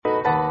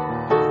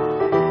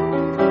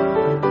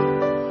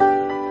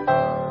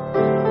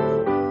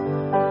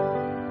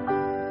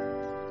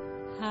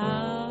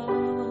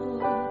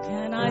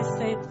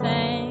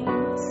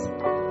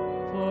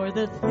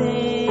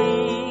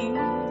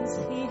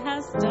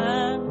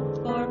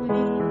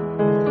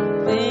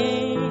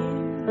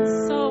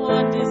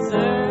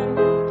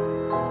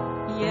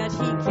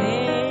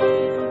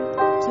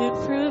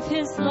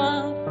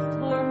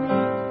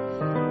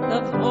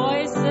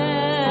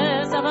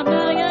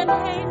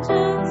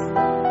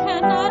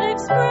cannot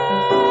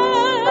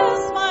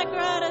express my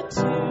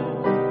gratitude.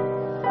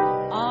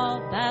 All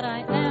that I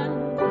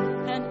am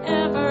and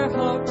ever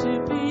hope to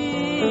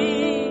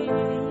be,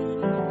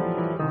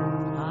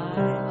 I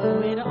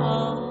owe it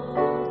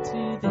all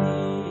to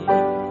Thee.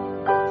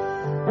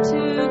 To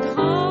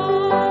God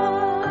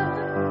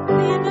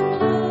be the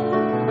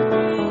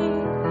glory,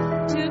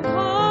 to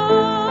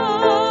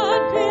God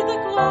be the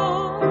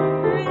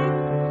glory,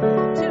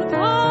 to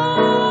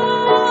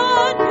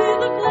God be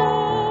the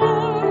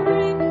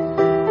glory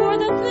for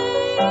the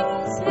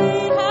things He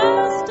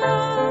has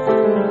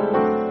done.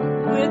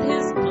 With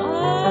His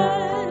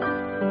blood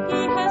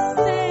He has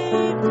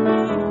saved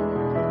me,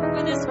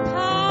 with His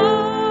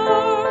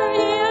power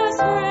He has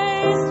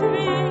raised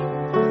me.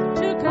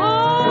 To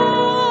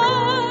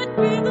God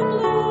be the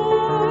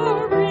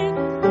glory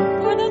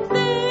for the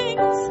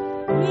things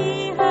He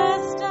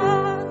has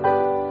done.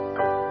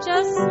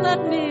 Just let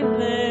me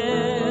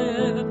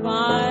live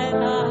my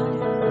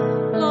life,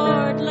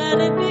 Lord, let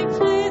it be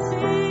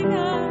pleasing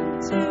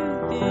unto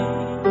Thee.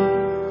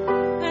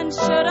 And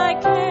should I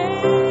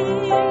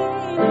gain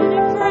any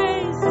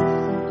praise,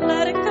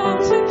 let it go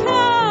to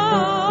Calvary.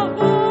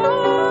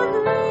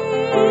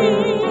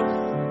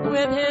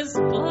 With His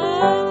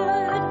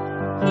blood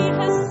He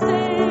has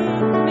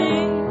saved me,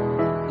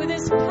 with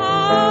His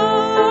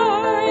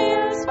power He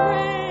has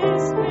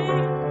raised me.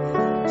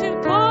 To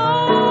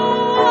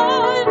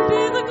God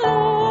be the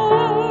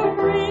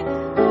glory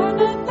for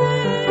the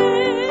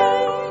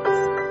things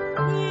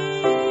He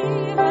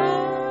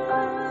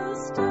has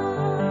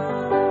done.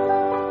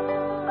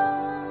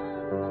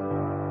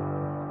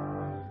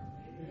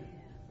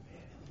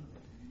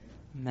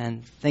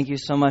 Amen. Thank you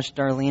so much,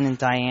 Darlene and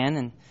Diane.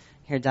 And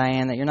hear,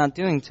 Diane, that you're not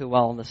doing too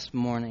well this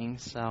morning.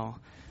 So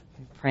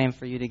I'm praying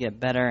for you to get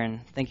better. And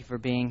thank you for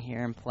being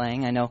here and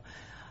playing. I know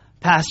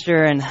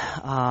Pastor and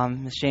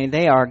Miss Janie,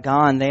 they are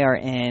gone. They are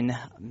in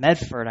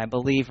Medford, I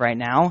believe, right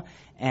now.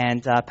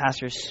 And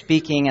Pastor's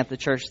speaking at the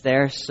church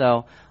there.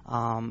 So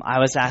I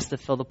was asked to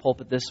fill the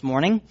pulpit this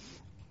morning.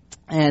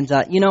 And,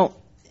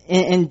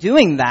 in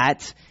doing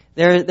that,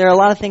 there are a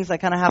lot of things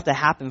that kind of have to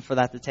happen for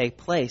that to take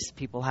place.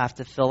 People have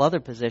to fill other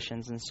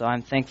positions. And so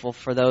I'm thankful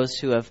for those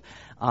who have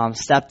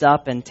stepped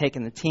up and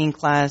taken the teen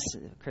class.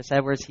 Chris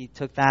Edwards, he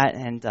took that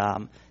and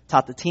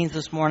taught the teens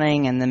this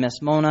morning. And then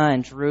Miss Mona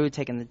and Drew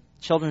taking the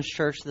children's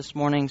church this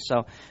morning.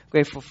 So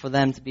grateful for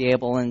them to be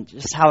able, and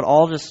just how it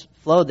all just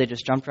flowed. They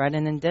just jumped right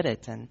in and did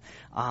it. And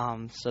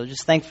so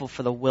just thankful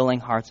for the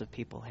willing hearts of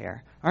people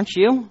here. Aren't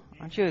you?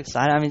 Aren't you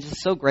excited? I mean, it's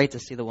just so great to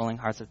see the willing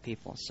hearts of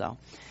people. So,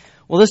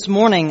 well, this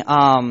morning,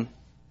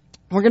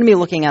 we're going to be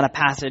looking at a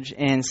passage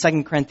in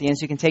 2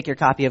 Corinthians. You can take your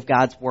copy of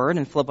God's Word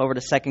and flip over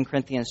to 2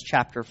 Corinthians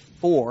chapter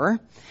 4.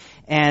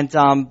 And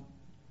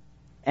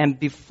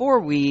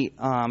before we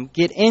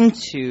get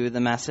into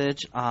the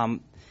message,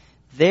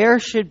 there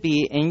should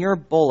be in your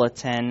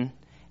bulletin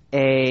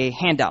a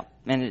handout.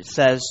 And it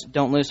says,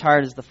 "Don't lose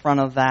heart" is the front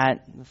of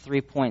that, the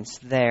 3 points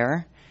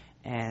there.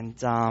 And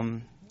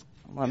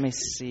let me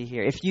see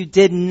here. If you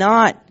did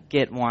not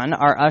get one,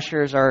 our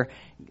ushers are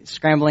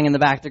scrambling in the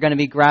back. They're going to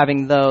be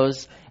grabbing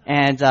those.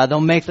 And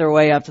they'll make their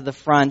way up to the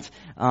front.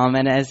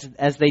 And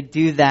as they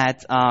do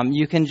that,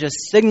 you can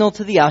just signal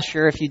to the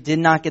usher if you did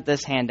not get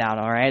this handout,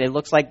 all right? It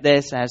looks like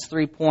this. It has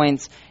 3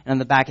 points. And on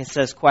the back it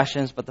says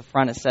questions, but the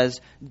front it says,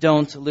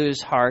 "Don't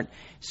lose heart."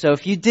 So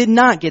if you did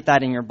not get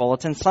that in your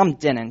bulletin, some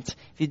didn't.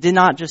 If you did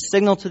not, just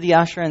signal to the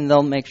usher and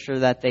they'll make sure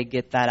that they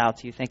get that out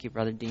to you. Thank you,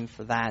 Brother Dean,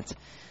 for that.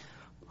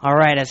 All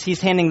right, as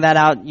he's handing that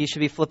out, you should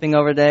be flipping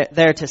over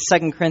there to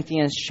 2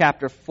 Corinthians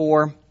chapter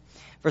 4.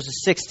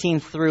 Verses 16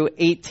 through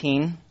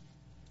 18.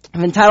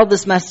 I've entitled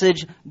this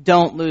message,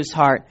 "Don't Lose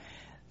Heart."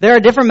 There are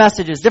different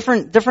messages,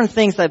 different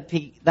things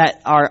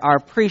that are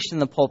preached in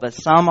the pulpit.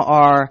 Some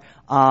are,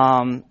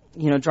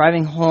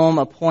 driving home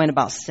a point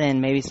about sin,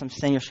 maybe some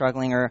sin you're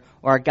struggling, or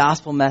a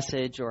gospel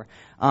message.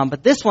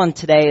 But this one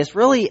today is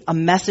really a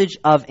message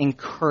of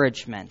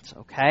encouragement,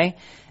 okay?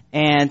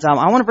 And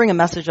I want to bring a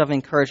message of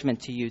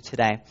encouragement to you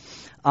today.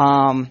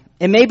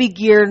 It may be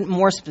geared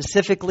more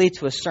specifically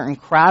to a certain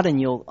crowd, and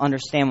you'll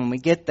understand when we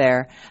get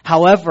there.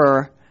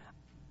 However,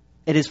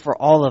 it is for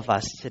all of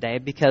us today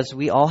because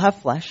we all have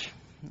flesh,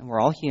 and we're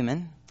all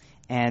human,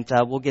 and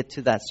we'll get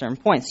to that certain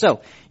point.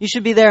 So you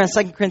should be there in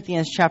 2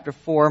 Corinthians chapter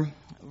 4,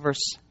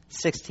 verse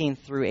 16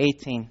 through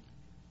 18.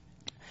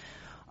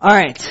 All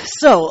right,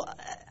 so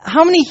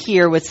how many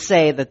here would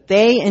say that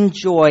they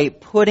enjoy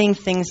putting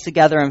things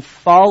together and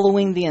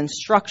following the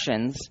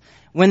instructions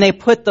when they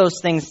put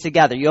those things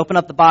together? You open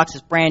up the box,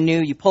 it's brand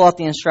new, you pull out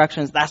the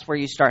instructions, that's where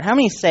you start. How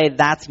many say,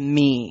 "That's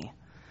me"?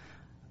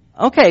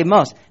 Okay,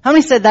 most. How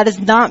many said, "That is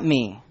not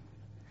me"?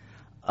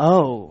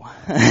 Oh.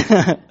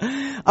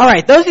 All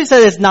right, those who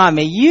said it's not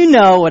me, you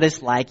know what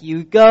it's like.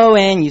 You go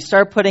in, you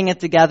start putting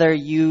it together,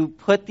 you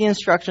put the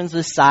instructions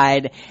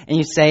aside, and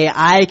you say,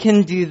 "I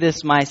can do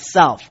this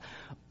myself."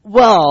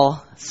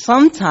 Well,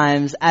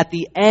 sometimes at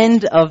the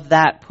end of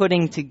that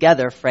putting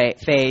together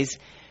phase,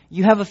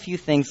 you have a few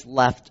things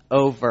left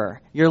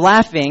over. You're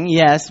laughing,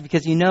 yes,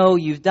 because you know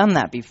you've done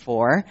that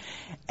before.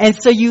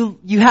 And so you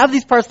have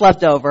these parts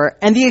left over,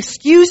 and the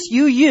excuse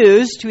you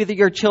use to either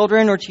your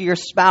children or to your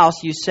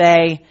spouse, you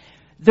say,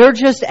 they're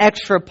just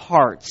extra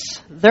parts.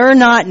 They're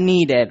not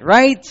needed,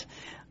 right?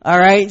 All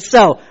right.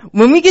 So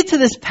when we get to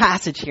this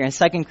passage here in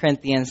 2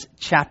 Corinthians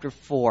chapter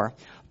 4,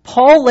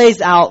 Paul lays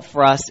out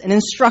for us an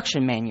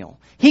instruction manual.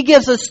 He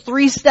gives us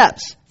 3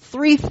 steps,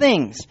 3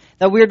 things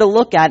that we're to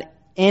look at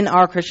in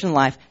our Christian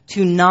life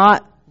to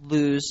not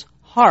lose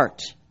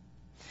heart.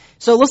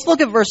 So let's look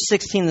at verse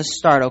 16 to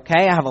start,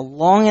 okay? I have a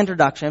long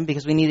introduction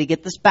because we need to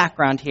get this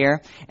background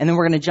here, and then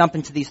we're going to jump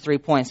into these 3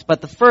 points.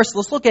 But first,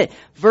 let's look at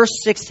verse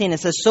 16. It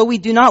says, "So we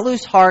do not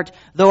lose heart,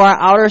 though our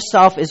outer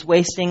self is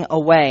wasting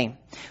away."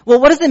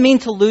 Well, what does it mean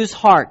to lose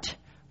heart?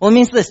 Well, it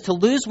means this, to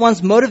lose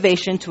one's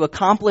motivation to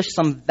accomplish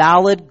some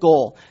valid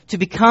goal, to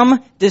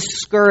become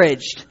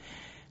discouraged.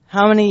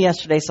 How many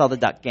yesterday saw the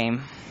Duck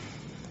game?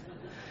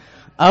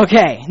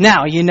 Okay,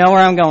 now you know where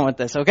I'm going with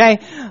this, okay?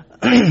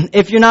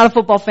 If you're not a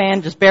football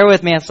fan, just bear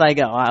with me as I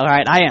go. All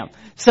right, I am.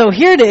 So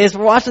here it is.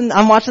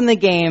 I'm watching the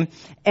game,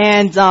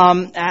 and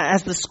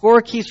as the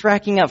score keeps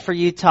racking up for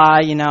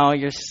Utah,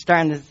 you're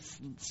starting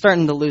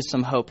to lose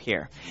some hope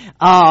here.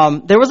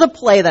 There was a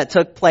play that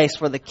took place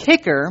where the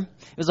kicker,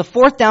 it was a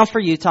 4th down for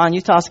Utah, and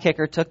Utah's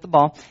kicker took the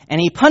ball, and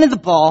he punted the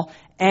ball,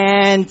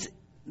 and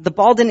the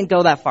ball didn't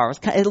go that far.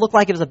 It looked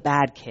like it was a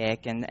bad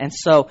kick, and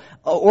so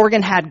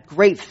Oregon had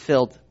great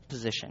field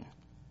position.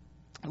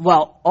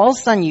 Well, all of a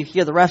sudden you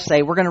hear the ref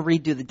say, we're going to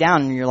redo the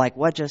down, and you're like,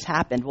 what just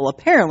happened? Well,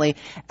 apparently,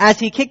 as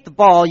he kicked the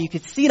ball, you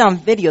could see it on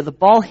video, the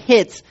ball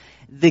hits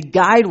the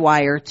guide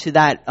wire to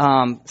that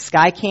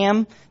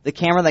Skycam, the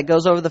camera that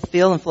goes over the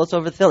field and floats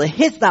over the field. It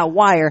hits that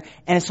wire,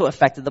 and so it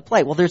affected the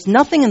play. Well, there's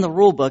nothing in the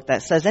rule book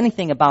that says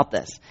anything about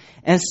this.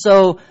 And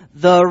so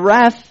the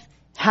ref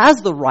has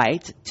the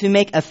right to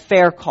make a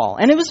fair call.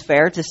 And it was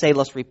fair to say,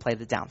 let's replay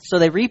the down. So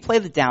they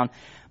replay the down.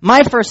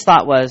 My first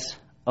thought was,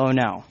 oh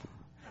no.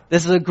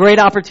 This is a great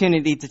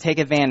opportunity to take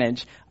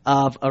advantage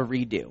of a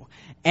redo.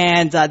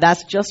 And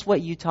that's just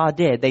what Utah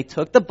did. They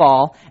took the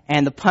ball,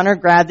 and the punter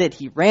grabbed it.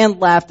 He ran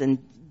left and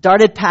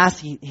darted past.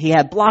 He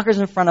had blockers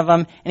in front of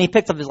him, and he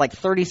picked up his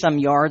 30-some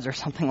yards or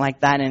something like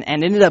that and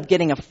ended up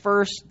getting a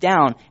first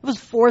down. It was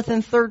 4th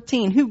and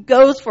 13. Who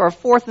goes for a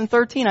 4th and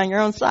 13 on your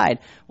own side?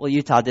 Well,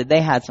 Utah did.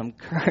 They had some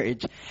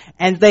courage.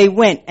 And they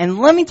went. And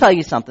let me tell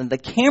you something. The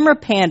camera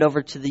panned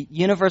over to the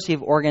University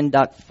of Oregon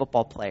Duck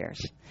football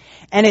players.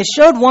 And it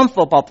showed one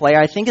football player,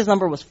 I think his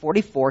number was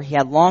 44. He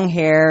had long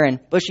hair and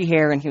bushy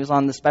hair, and he was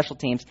on the special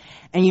teams.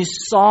 And you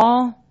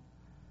saw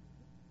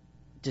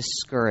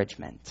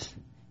discouragement.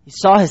 You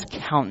saw his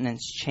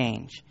countenance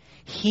change.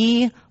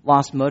 He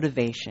lost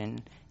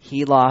motivation.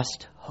 He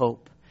lost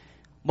hope.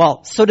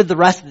 Well, so did the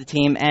rest of the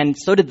team, and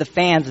so did the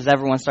fans as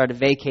everyone started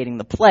vacating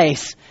the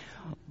place.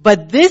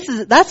 But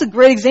that's a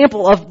great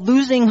example of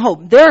losing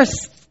hope. There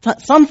are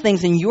some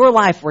things in your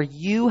life where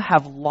you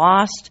have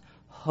lost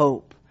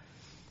hope.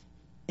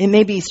 It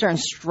may be certain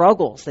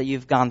struggles that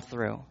you've gone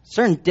through,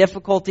 certain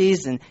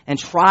difficulties and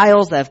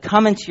trials that have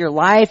come into your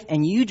life,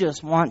 and you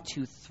just want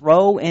to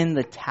throw in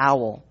the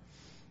towel.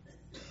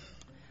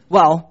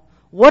 Well,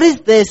 what is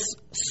this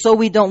so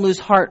we don't lose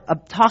heart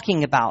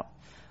talking about?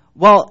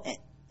 Well,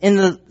 in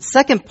the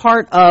second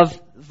part of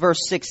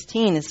verse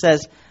 16, it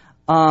says,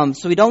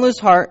 so we don't lose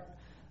heart,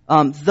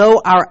 though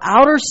our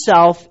outer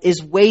self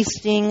is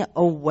wasting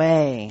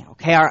away.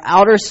 Okay, our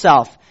outer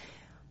self.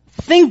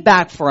 Think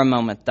back for a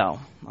moment, though.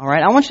 All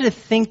right, I want you to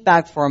think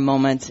back for a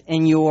moment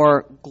in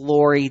your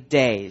glory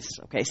days.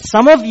 Okay,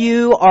 some of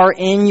you are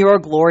in your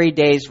glory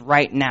days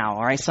right now.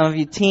 All right, some of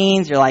you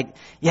teens, you're like,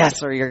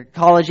 yes, or you're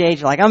college age,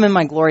 you're like, I'm in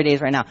my glory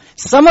days right now.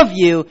 Some of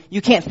you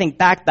can't think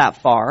back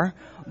that far,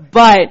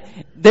 but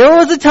there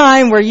was a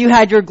time where you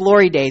had your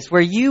glory days,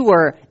 where you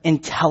were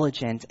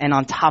intelligent and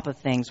on top of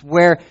things,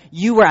 where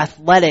you were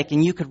athletic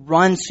and you could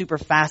run super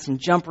fast and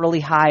jump really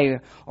high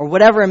or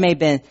whatever it may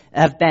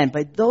have been.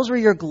 But those were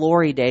your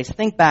glory days.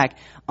 Think back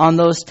on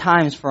those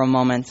times for a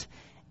moment,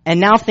 and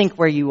now think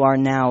where you are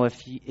now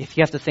if you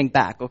have to think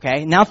back,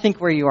 okay? Now think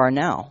where you are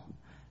now.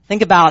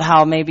 Think about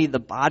how maybe the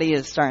body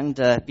is starting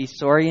to be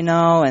sore,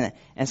 and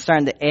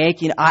starting to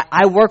ache.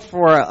 I work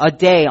for a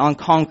day on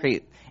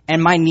concrete,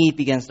 and my knee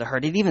begins to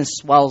hurt. It even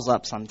swells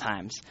up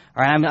sometimes.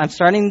 All right, I'm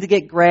starting to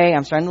get gray.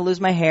 I'm starting to lose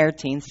my hair.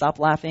 Teens, stop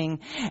laughing.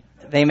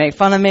 They make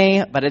fun of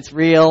me, but it's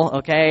real,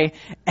 okay?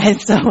 And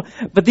so,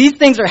 but these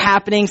things are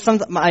happening.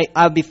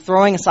 I'll be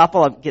throwing a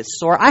softball, I'll get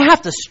sore. I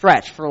have to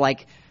stretch for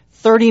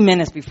 30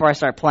 minutes before I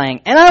start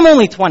playing, and I'm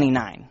only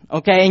 29,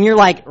 okay? And you're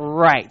like,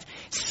 right.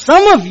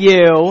 Some of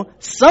you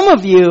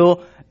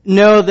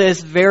know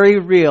this very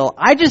real.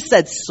 I just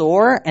said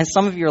sore, and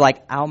some of you are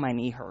like, ow, my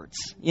knee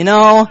hurts.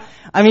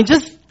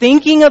 Just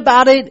thinking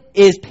about it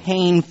is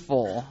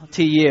painful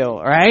to you,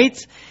 right?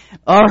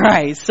 All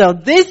right, so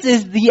this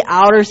is the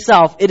outer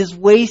self. It is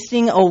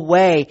wasting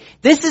away.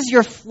 This is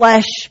your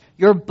flesh,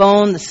 your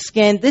bone, the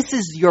skin. This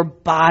is your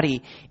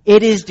body.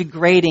 It is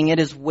degrading. It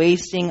is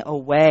wasting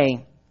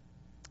away.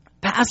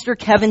 Pastor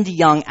Kevin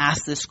DeYoung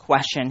asked this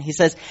question. He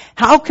says,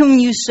 how can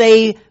you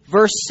say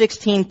verse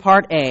 16,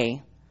 part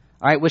A,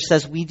 all right, which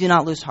says, we do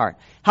not lose heart.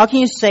 How can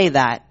you say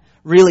that,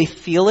 really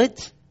feel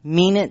it,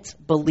 mean it,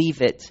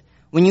 believe it,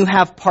 when you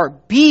have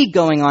part B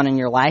going on in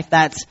your life,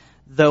 that's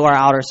though our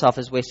outer self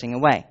is wasting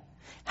away?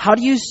 How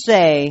do you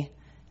say,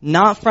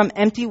 not from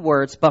empty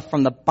words, but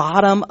from the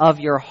bottom of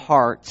your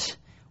heart,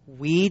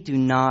 we do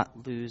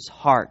not lose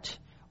heart,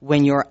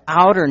 when your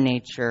outer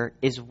nature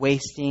is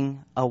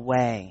wasting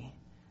away?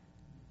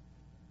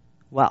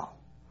 Well,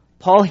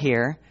 Paul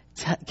here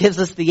gives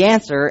us the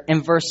answer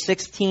in verse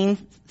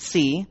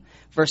 16c,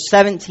 verse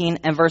 17,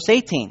 and verse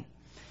 18.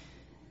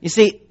 You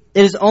see,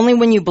 it is only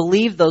when you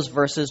believe those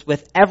verses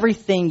with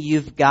everything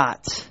you've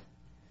got,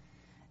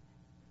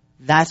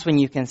 that's when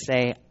you can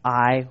say,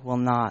 I will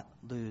not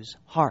lose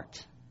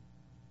heart.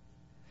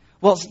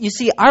 Well, you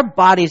see, our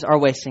bodies are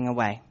wasting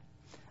away.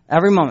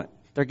 Every moment.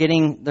 They're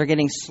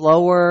getting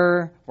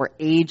slower, we're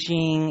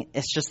aging.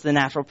 It's just the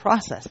natural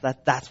process.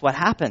 That's what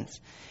happens.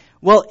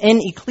 Well, in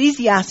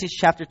Ecclesiastes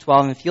chapter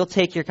 12, if you'll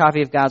take your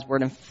copy of God's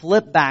Word and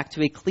flip back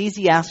to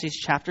Ecclesiastes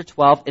chapter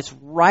 12, it's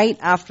right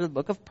after the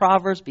book of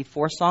Proverbs,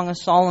 before Song of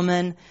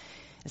Solomon.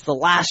 It's the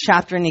last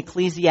chapter in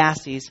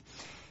Ecclesiastes.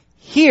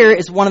 Here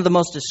is one of the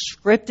most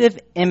descriptive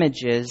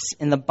images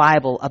in the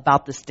Bible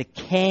about this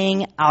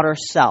decaying outer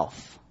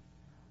self.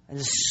 It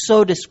is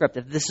so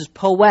descriptive. This is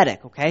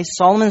poetic, okay?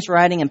 Solomon's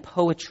writing in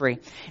poetry.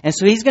 And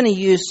so he's going to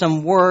use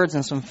some words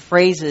and some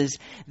phrases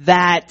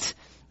that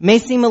may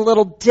seem a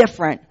little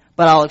different,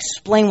 but I'll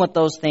explain what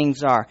those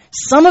things are.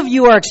 Some of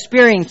you are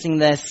experiencing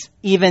this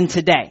even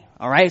today,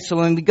 all right? So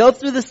when we go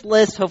through this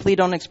list, hopefully you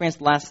don't experience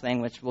the last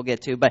thing, which we'll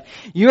get to, but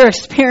you're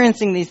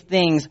experiencing these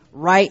things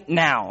right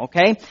now,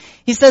 okay?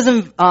 He says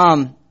in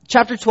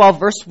chapter 12,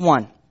 verse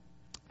 1,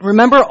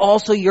 remember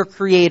also your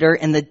Creator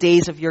in the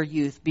days of your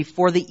youth,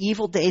 before the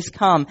evil days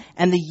come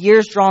and the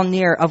years draw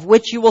near, of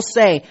which you will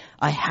say,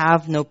 I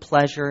have no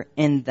pleasure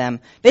in them.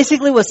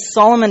 Basically what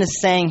Solomon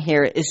is saying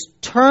here is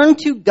turn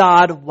to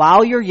God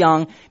while you're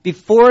young,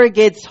 before it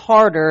gets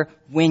harder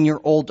when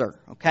you're older.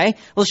 Okay?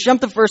 Let's jump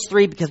to verse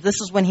 3, because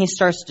this is when he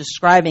starts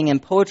describing in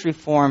poetry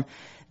form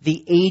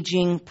the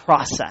aging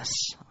process.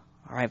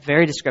 All right,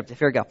 very descriptive.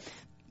 Here we go.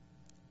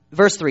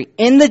 Verse 3,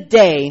 in the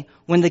day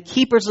when the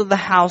keepers of the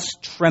house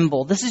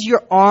tremble. This is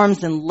your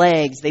arms and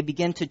legs. They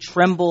begin to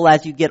tremble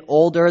as you get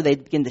older. They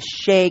begin to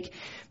shake.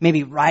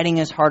 Maybe writing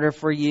is harder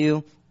for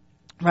you.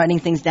 Writing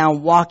things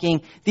down,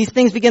 walking. These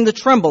things begin to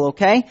tremble,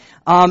 okay?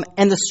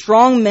 And the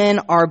strong men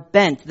are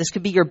bent. This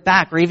could be your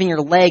back or even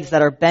your legs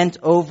that are bent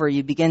over.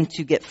 You begin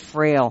to get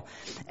frail.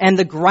 And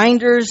the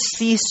grinders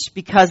cease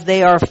because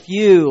they are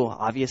few.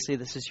 Obviously,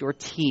 this is your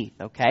teeth,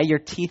 okay? Your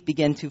teeth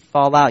begin to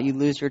fall out. You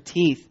lose your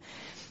teeth.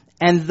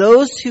 And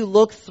those who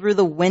look through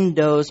the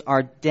windows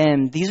are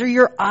dim. These are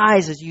your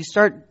eyes as you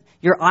start,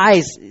 your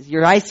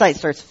eyesight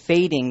starts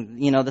fading.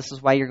 You know, this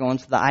is why you're going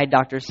to the eye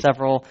doctor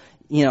several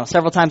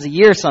times a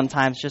year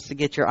sometimes just to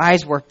get your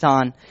eyes worked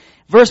on.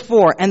 Verse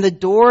 4, and the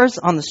doors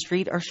on the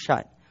street are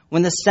shut.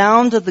 When the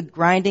sound of the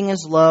grinding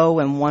is low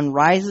and one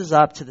rises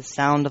up to the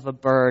sound of a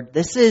bird.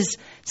 This is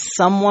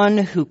someone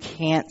who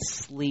can't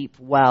sleep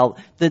well.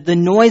 The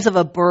noise of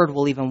a bird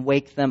will even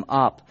wake them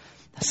up.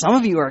 Some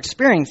of you are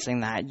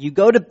experiencing that. You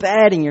go to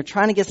bed and you're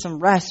trying to get some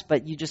rest,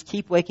 but you just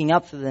keep waking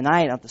up through the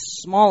night at the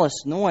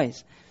smallest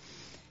noise.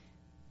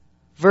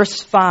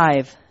 Verse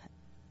 5.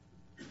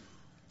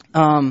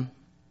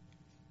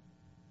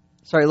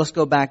 Let's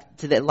go back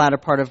to the latter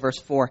part of verse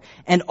 4.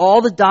 And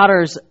all the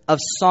daughters of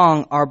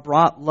song are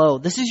brought low.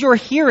 This is your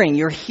hearing.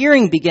 Your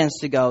hearing begins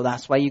to go.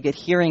 That's why you get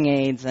hearing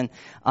aids and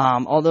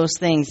all those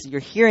things.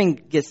 Your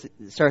hearing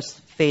starts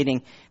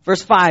fading.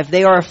 Verse 5.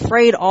 They are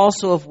afraid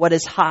also of what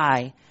is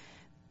high.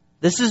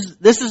 This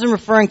isn't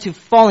referring to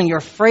falling. You're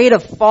afraid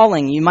of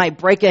falling. You might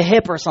break a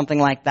hip or something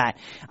like that.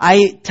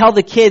 I tell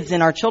the kids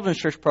in our children's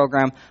church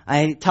program,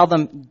 I tell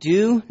them,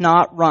 do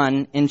not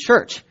run in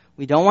church.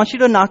 We don't want you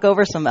to knock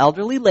over some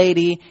elderly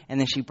lady and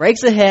then she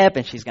breaks a hip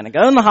and she's going to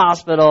go in the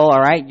hospital,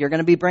 all right? You're going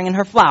to be bringing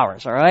her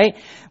flowers, all right?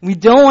 We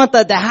don't want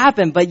that to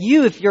happen. But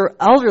you, if you're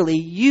elderly,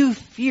 you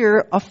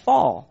fear a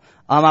fall.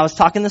 I was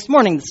talking this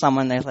morning to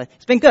someone. They're like,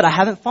 it's been good. I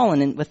haven't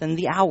fallen within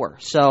the hour.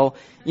 So,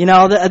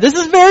 this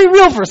is very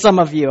real for some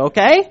of you,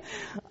 okay?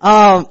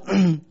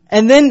 And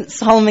then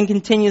Solomon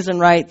continues and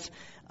writes,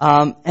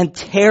 and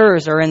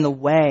terrors are in the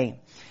way.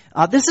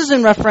 This is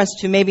in reference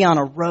to maybe on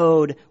a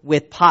road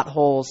with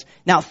potholes.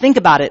 Now, think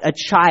about it. A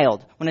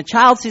child. When a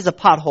child sees a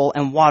pothole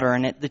and water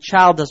in it, the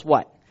child does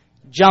what?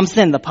 Jumps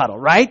in the puddle,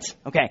 right?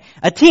 Okay.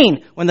 A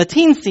teen, when the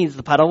teen sees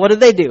the puddle, what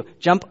do?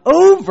 Jump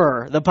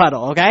over the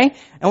puddle, okay?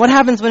 And what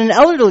happens when an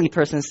elderly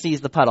person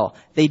sees the puddle?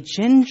 They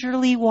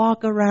gingerly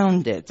walk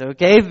around it,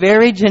 okay?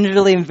 Very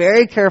gingerly and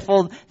very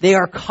careful. They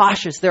are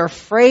cautious. They're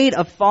afraid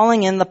of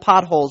falling in the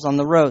potholes on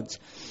the roads.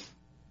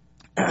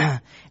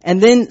 And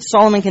then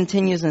Solomon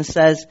continues and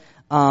says,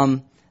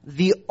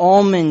 the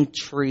almond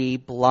tree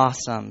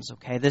blossoms,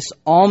 okay? This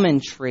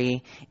almond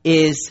tree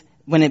is,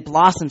 when it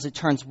blossoms, it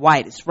turns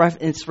white.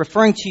 It's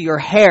referring to your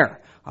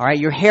hair, all right?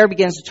 Your hair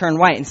begins to turn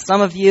white. And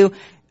some of you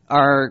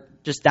are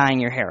just dyeing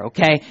your hair,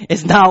 okay?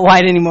 It's not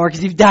white anymore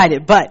because you've dyed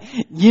it, but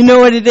you know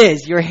what it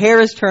is. Your hair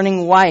is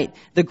turning white.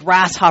 The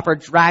grasshopper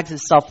drags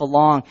itself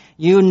along.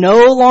 You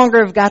no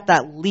longer have got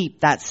that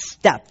leap, that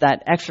step,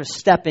 that extra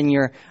step in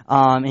your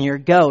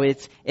go.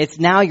 It's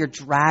now you're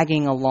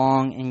dragging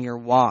along in your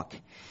walk.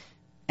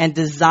 And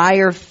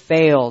desire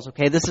fails,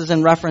 okay? This is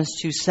in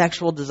reference to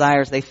sexual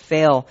desires. They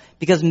fail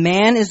because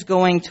man is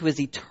going to his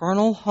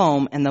eternal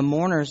home and the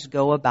mourners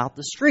go about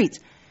the streets.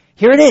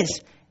 Here it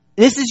is.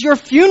 This is your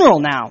funeral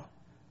now.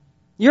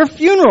 Your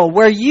funeral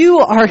where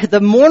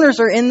the mourners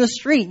are in the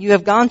street. You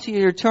have gone to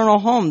your eternal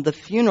home, the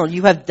funeral.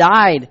 You have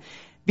died.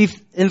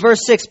 In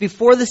verse 6,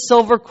 before the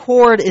silver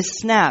cord is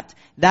snapped,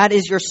 that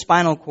is your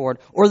spinal cord.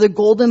 Or the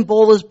golden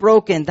bowl is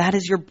broken, that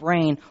is your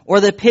brain. Or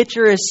the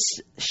pitcher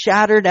is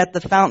shattered at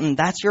the fountain,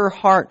 that's your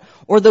heart.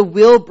 Or the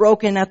wheel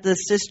broken at the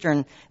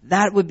cistern,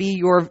 that would be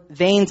your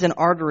veins and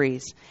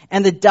arteries.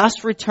 And the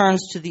dust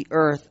returns to the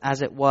earth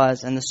as it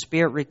was, and the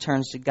spirit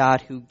returns to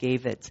God who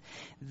gave it.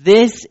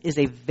 This is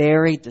a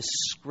very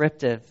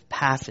descriptive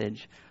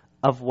passage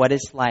of what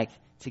it's like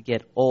to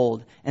get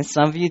old. And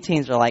some of you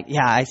teens are like,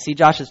 yeah, I see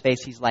Josh's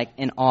face. He's like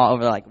in awe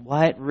over like,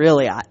 what?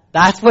 Really?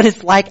 That's what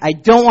it's like. I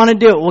don't want to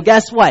do it. Well,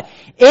 guess what?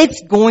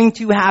 It's going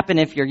to happen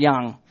if you're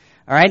young.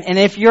 All right. And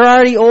if you're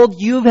already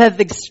old, you have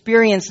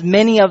experienced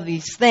many of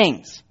these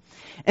things.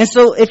 And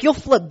so if you'll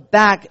flip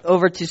back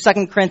over to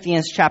 2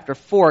 Corinthians chapter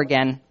 4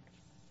 again,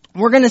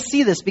 we're going to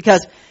see this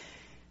because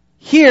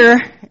here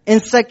in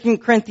 2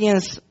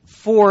 Corinthians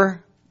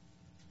 4,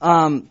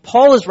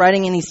 Paul is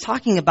writing and he's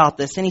talking about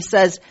this and he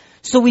says,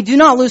 so we do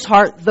not lose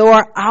heart, though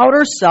our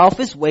outer self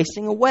is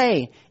wasting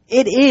away.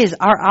 It is.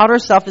 Our outer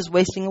self is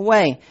wasting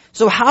away.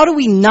 So how do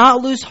we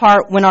not lose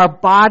heart when our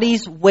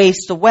bodies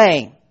waste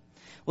away?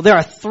 Well, there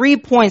are 3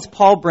 points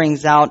Paul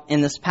brings out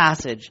in this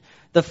passage.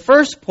 The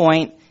first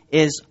point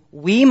is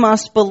we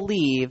must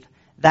believe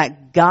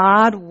that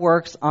God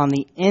works on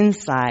the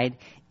inside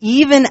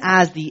even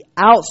as the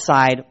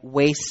outside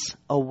wastes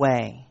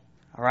away.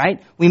 All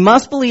right? We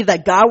must believe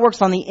that God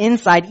works on the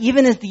inside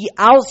even as the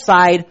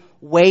outside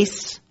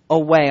wastes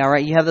away. All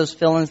right, you have those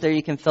fill-ins there.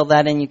 You can fill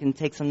that in. You can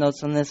take some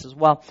notes on this as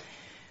well.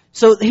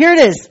 So here it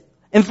is.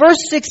 In verse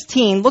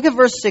 16, look at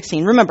verse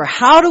 16. Remember,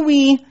 how do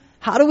we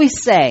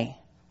say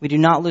we do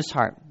not lose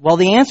heart? Well,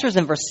 the answer is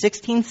in verse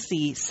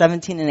 16c,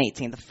 17, and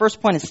 18. The first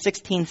point is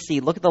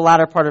 16c. Look at the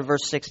latter part of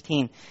verse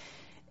 16.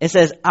 It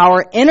says,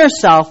 our inner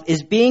self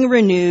is being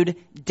renewed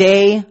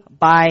day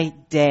by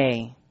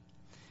day.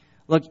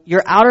 Look,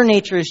 your outer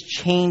nature is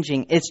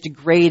changing, it's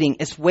degrading,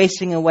 it's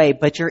wasting away,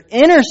 but your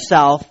inner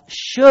self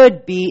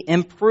should be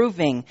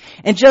improving.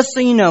 And just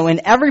so you know,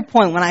 in every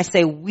point when I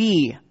say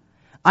we,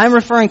 I'm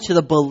referring to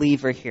the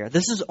believer here.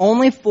 This is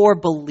only for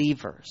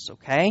believers,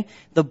 okay?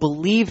 The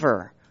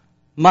believer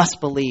must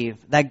believe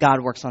that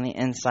God works on the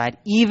inside,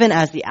 even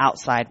as the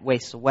outside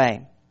wastes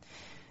away.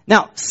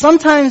 Now,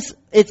 sometimes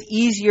it's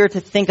easier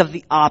to think of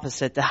the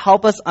opposite to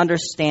help us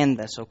understand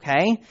this,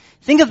 okay?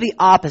 Think of the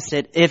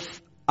opposite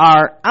if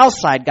our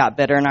outside got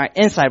better and our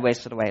inside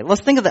wasted away.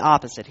 Let's think of the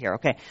opposite here,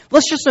 okay?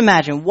 Let's just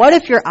imagine, what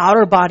if your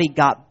outer body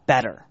got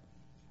better?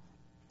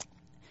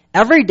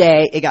 Every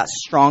day it got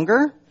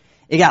stronger,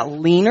 it got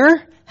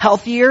leaner,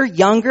 healthier,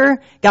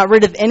 younger, got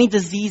rid of any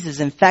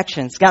diseases,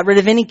 infections, got rid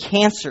of any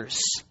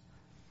cancers.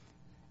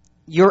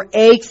 Your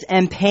aches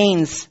and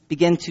pains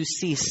begin to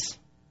cease.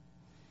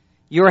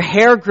 Your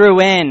hair grew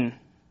in.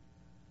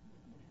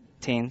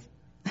 Teens.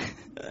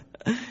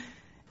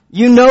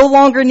 You no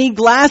longer need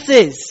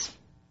glasses.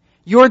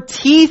 Your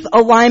teeth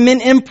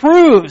alignment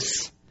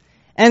improves.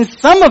 And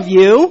some of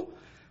you,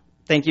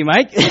 thank you,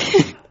 Mike,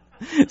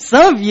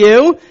 some of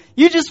you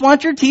just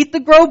want your teeth to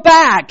grow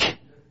back.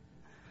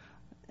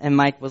 And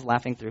Mike was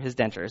laughing through his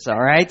dentures, all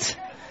right?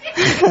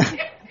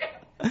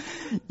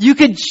 You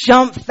could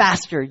jump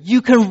faster.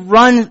 You can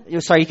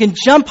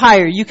jump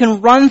higher. You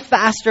can run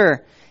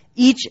faster.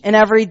 Each and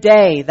every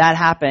day that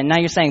happened. Now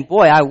you're saying,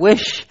 boy, I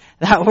wish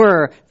that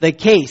were the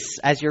case.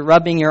 As you're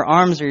rubbing your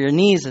arms or your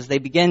knees as they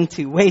begin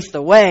to waste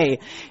away,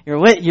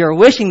 you're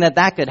wishing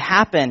that could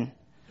happen.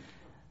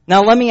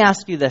 Now let me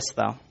ask you this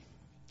though.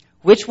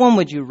 Which one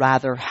would you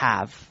rather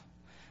have?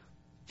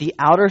 The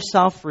outer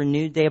self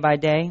renewed day by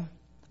day,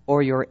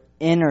 or your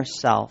inner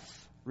self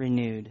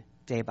renewed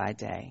day by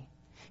day?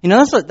 You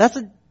know, that's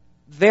a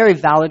very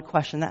valid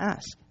question to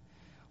ask.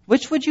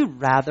 Which would you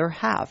rather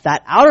have?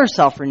 That outer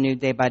self renewed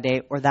day by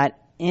day, or that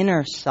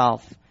inner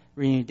self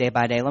renewed day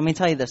by day? Let me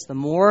tell you this. The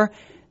more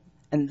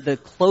and the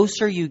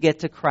closer you get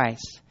to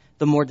Christ,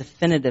 the more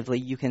definitively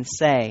you can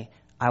say,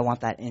 I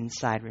want that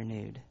inside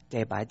renewed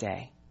day by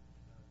day.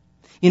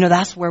 You know,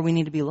 that's where we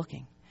need to be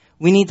looking.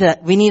 We need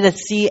to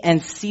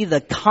see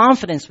the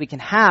confidence we can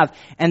have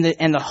and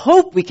the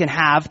hope we can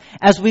have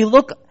as we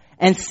look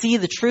and see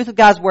the truth of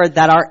God's word,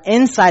 that our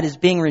inside is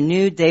being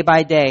renewed day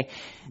by day.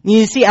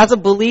 You see, as a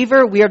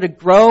believer, we are to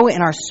grow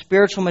in our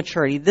spiritual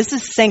maturity. This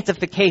is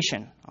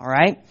sanctification, all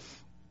right?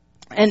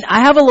 And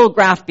I have a little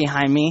graph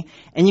behind me,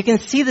 and you can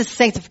see the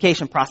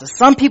sanctification process.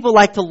 Some people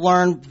like to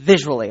learn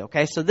visually,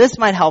 okay? So this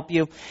might help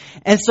you.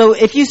 And so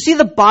if you see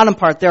the bottom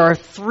part, there are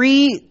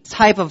 3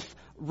 type of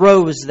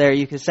rows there,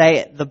 you could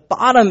say. The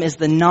bottom is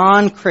the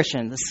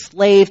non-Christian, the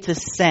slave to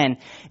sin.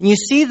 And you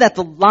see that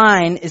the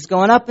line is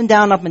going up and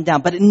down,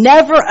 but it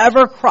never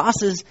ever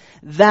crosses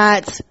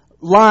that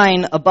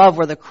line above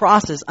where the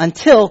cross is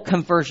until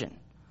conversion.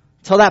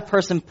 Until that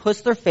person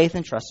puts their faith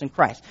and trust in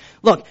Christ.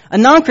 Look, a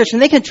non-Christian,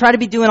 they can try to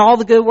be doing all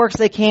the good works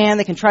they can.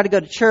 They can try to go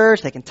to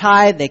church. They can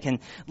tithe. They can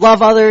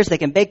love others. They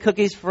can bake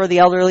cookies for the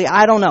elderly.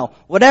 I don't know.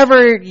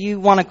 Whatever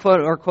you want to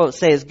quote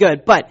say is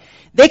good. But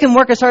they can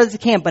work as hard as they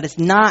can, but it's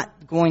not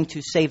going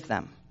to save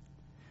them.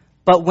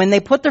 But when they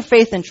put their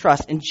faith and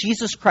trust in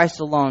Jesus Christ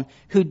alone,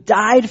 who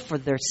died for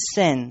their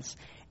sins,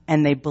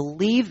 and they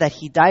believe that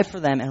He died for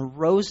them and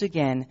rose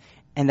again,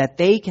 and that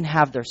they can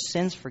have their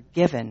sins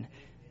forgiven,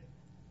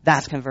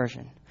 that's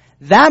conversion.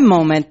 That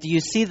moment, do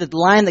you see the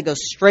line that goes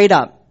straight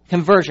up?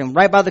 Conversion,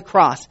 right by the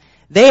cross.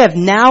 They have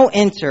now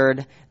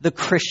entered the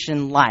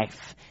Christian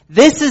life.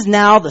 This is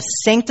now the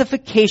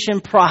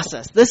sanctification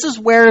process. This is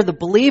where the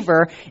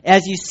believer,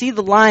 as you see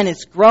the line,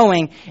 it's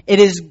growing. It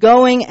is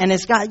going, and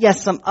it's got,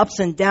 yes, some ups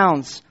and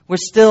downs. We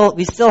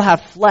still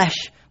have flesh.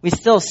 We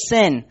still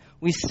sin.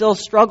 We still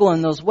struggle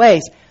in those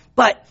ways.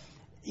 But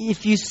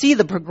if you see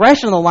the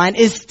progression of the line,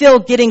 is still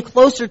getting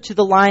closer to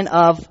the line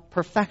of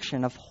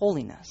perfection, of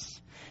holiness.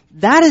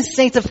 That is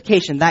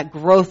sanctification, that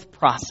growth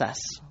process,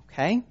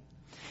 okay?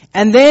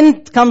 And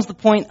then comes the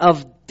point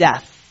of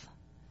death.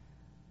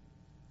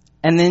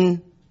 And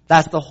then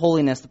that's the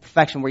holiness, the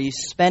perfection, where you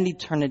spend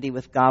eternity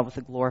with God with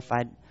a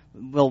glorified,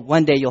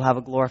 one day you'll have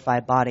a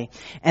glorified body.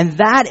 And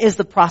that is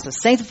the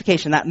process.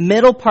 Sanctification, that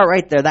middle part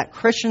right there, that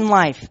Christian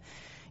life.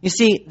 You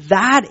see,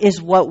 that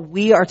is what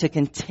we are to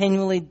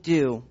continually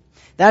do.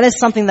 That is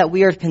something that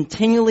we are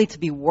continually to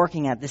be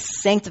working at, this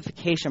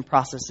sanctification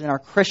process in our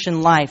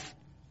Christian life.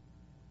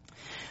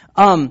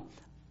 You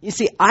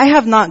see, I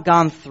have not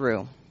gone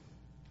through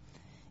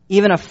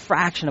even a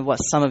fraction of what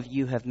some of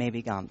you have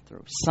maybe gone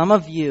through. Some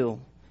of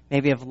you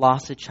maybe have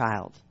lost a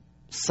child.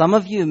 Some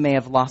of you may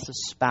have lost a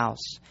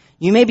spouse.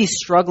 You may be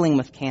struggling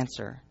with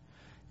cancer.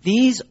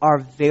 These are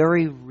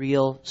very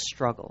real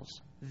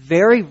struggles,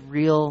 very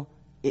real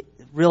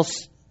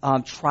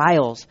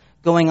trials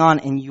going on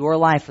in your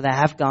life or that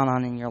have gone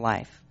on in your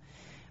life.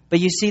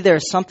 But you see,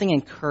 there's something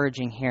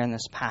encouraging here in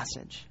this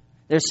passage.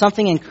 There's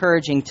something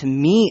encouraging to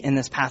me in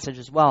this passage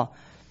as well.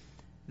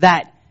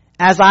 That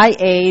as I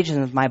age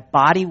and as my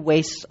body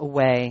wastes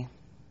away,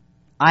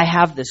 I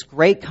have this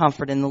great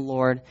comfort in the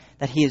Lord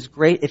that He is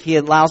great. If He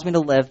allows me to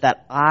live,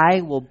 that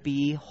I will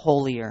be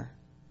holier.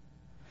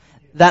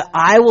 That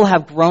I will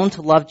have grown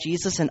to love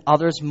Jesus and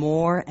others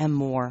more and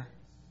more.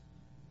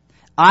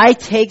 I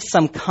take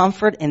some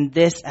comfort in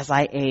this as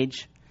I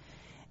age.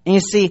 And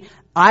you see,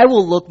 I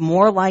will look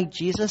more like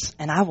Jesus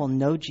and I will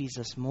know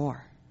Jesus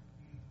more.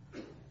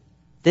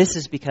 This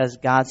is because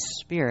God's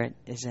Spirit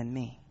is in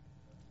me.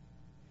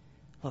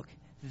 Look,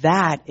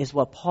 that is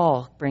what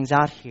Paul brings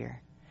out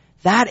here.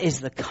 That is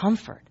the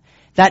comfort.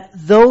 That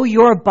though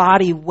your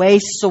body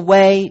wastes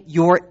away,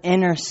 your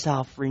inner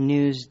self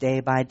renews day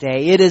by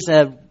day. It is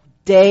a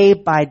day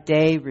by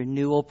day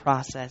renewal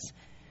process.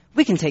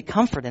 We can take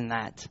comfort in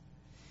that.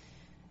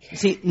 You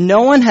see,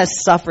 no one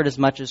has suffered as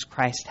much as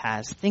Christ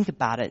has. Think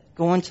about it.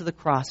 Going to the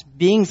cross,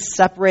 being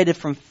separated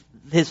from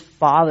His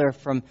Father,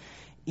 from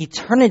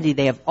eternity.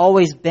 They have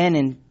always been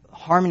in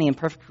harmony and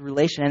perfect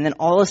relation. And then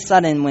all of a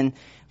sudden, when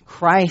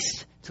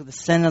Christ took the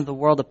sin of the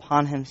world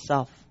upon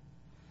Himself,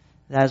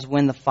 that is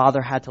when the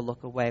Father had to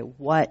look away.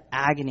 What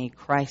agony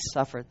Christ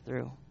suffered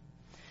through.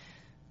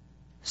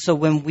 So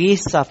when we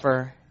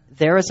suffer,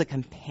 there is a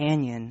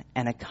companion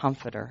and a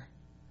comforter.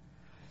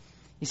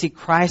 You see,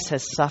 Christ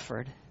has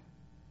suffered.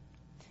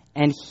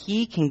 And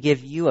He can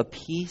give you a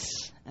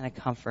peace and a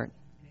comfort.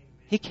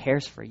 He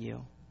cares for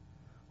you.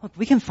 Look,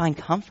 we can find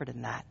comfort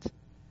in that.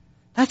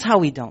 That's how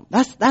we don't.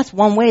 That's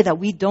one way that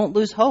we don't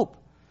lose hope.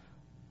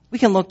 We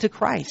can look to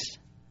Christ.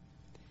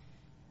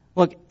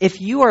 Look, if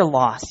you are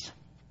lost,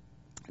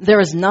 there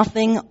is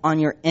nothing on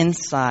your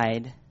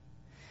inside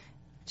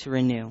to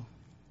renew.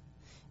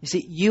 You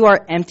see, you are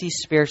empty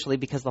spiritually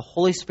because the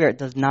Holy Spirit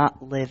does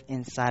not live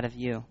inside of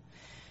you.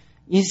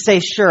 You may say,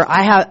 sure,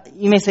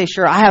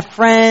 I have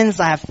friends,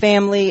 I have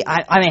family,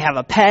 I may have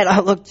a pet I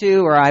look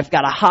to, or I've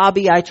got a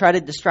hobby I try to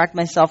distract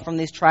myself from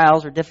these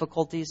trials or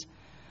difficulties.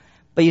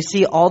 But you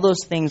see, all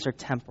those things are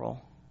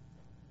temporal.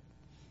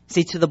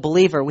 See, to the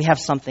believer, we have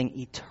something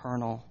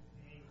eternal.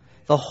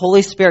 The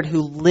Holy Spirit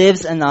who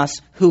lives in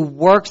us, who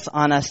works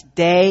on us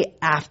day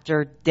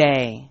after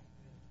day.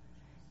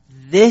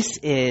 This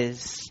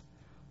is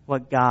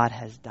what God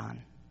has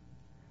done.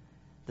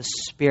 The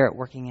Spirit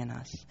working in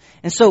us.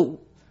 And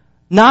so,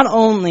 not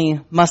only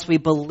must we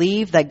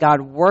believe that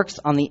God works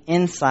on the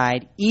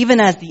inside,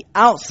 even as the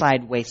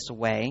outside wastes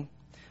away,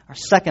 our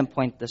second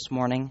point this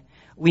morning,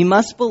 we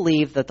must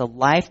believe that the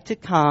life to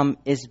come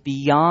is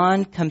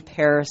beyond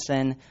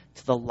comparison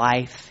to the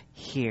life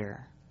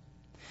here.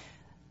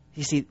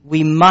 You see,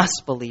 we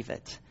must believe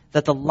it.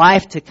 that the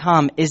life to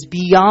come is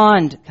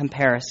beyond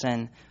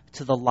comparison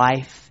to the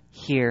life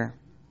here.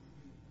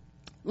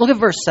 Look at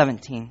verse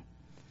 17.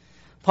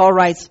 Paul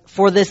writes,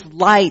 "For this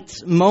light,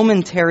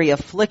 momentary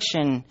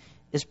affliction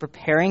is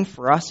preparing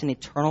for us an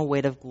eternal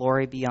weight of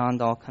glory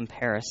beyond all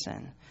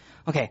comparison."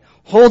 Okay,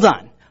 hold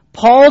on.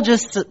 Paul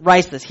just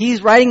writes this.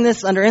 He's writing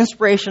this under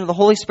inspiration of the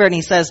Holy Spirit, and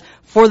he says,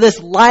 for this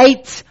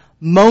light,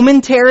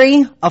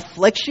 momentary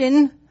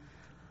affliction,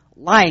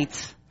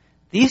 light,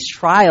 these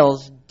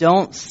trials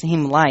don't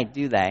seem light,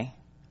 do they?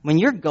 When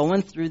you're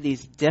going through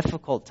these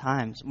difficult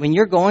times, when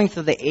you're going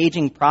through the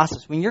aging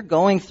process, when you're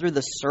going through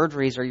the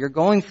surgeries, or you're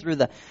going through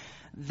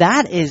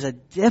that is a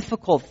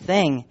difficult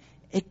thing.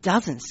 It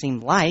doesn't seem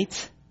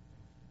light,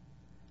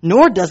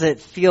 nor does it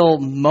feel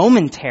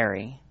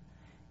momentary.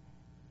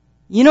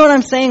 You know what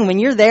I'm saying? When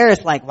you're there,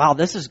 it's like, wow,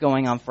 this is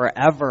going on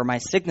forever. My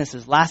sickness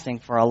is lasting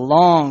for a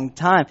long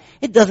time.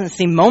 It doesn't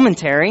seem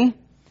momentary.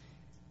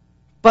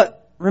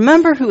 But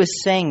remember who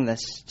is saying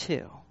this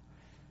too.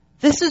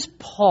 This is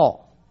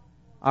Paul.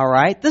 All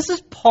right? This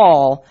is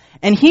Paul,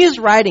 and he is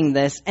writing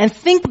this. And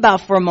think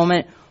about for a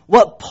moment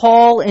what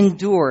Paul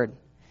endured.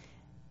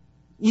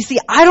 You see,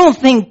 I don't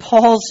think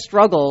Paul's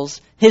struggles,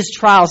 his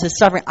trials, his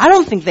suffering, I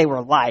don't think they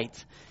were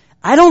light.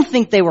 I don't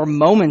think they were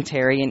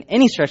momentary in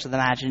any stretch of the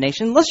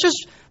imagination. Let's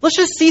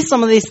just see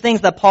some of these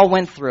things that Paul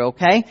went through,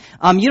 okay?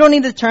 You don't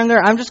need to turn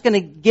there. I'm just going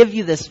to give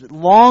you this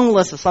long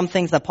list of some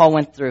things that Paul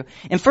went through.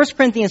 In 1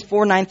 Corinthians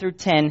 4, 9 through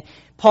 10,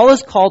 Paul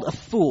is called a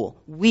fool,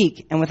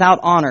 weak, and without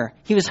honor.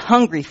 He was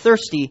hungry,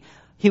 thirsty.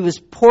 He was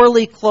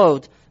poorly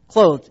clothed,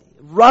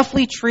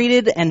 roughly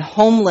treated, and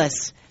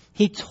homeless.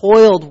 He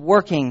toiled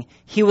working.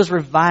 He was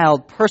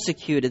reviled,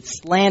 persecuted,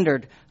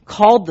 slandered,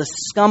 called the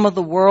scum of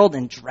the world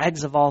and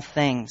dregs of all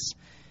things.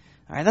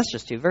 All right, that's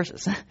just 2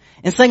 verses.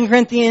 In 2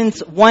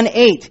 Corinthians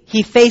 1:8,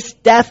 he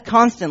faced death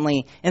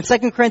constantly. In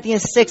 2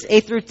 Corinthians 6,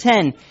 8 through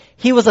 10,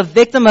 he was a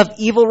victim of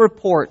evil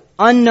report,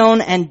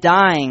 unknown and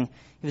dying.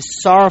 He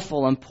was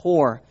sorrowful and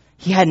poor.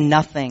 He had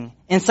nothing.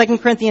 In 2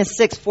 Corinthians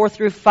 6, 4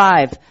 through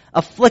 5,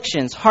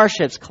 afflictions,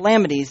 hardships,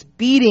 calamities,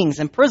 beatings,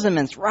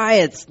 imprisonments,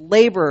 riots,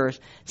 laborers,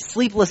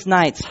 sleepless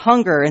nights,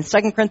 hunger. In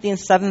 2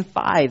 Corinthians 7,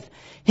 5,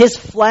 his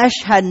flesh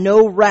had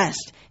no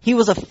rest. He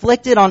was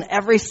afflicted on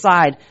every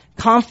side,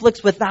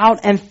 conflicts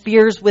without and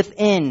fears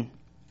within.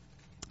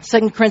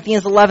 2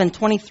 Corinthians 11,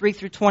 23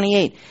 through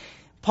 28.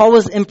 Paul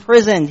was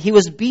imprisoned. He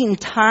was beaten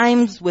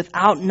times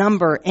without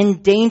number,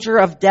 in danger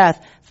of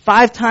death,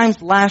 5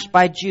 times lashed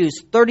by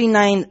Jews,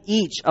 39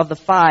 each of the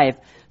 5,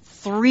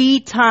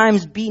 3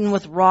 times beaten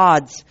with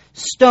rods,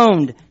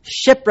 stoned,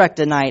 shipwrecked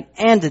a night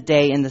and a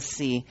day in the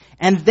sea.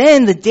 And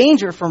then the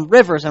danger from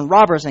rivers and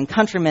robbers and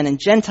countrymen and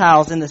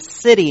Gentiles in the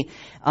city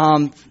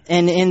and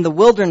in the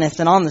wilderness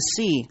and on the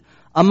sea,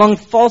 among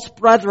false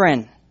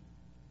brethren,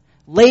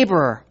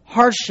 labor,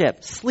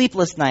 hardship,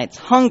 sleepless nights,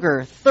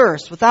 hunger,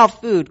 thirst, without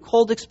food,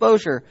 cold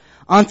exposure.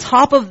 On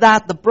top of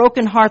that, the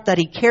broken heart that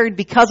he carried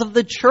because of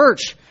the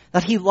church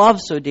that he loved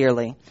so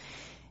dearly.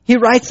 He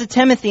writes to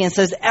Timothy and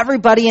says,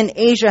 everybody in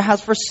Asia has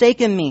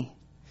forsaken me.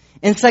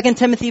 In 2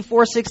 Timothy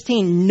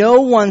 4:16,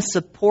 no one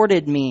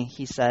supported me,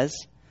 he says.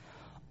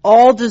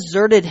 All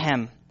deserted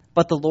him,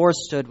 but the Lord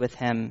stood with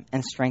him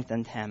and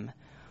strengthened him.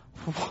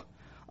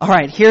 All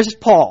right, here's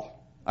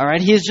Paul. All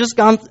right, he has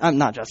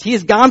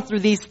gone through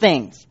these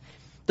things.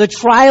 The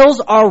trials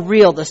are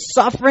real. The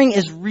suffering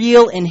is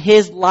real in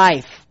his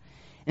life.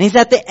 And he's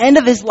at the end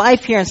of his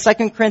life here in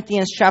 2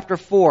 Corinthians chapter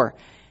 4.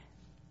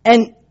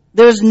 And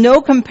there's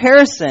no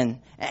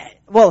comparison,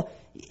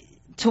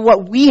 to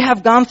what we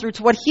have gone through,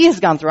 to what he has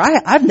gone through.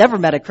 I've never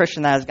met a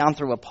Christian that has gone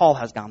through what Paul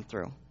has gone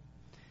through.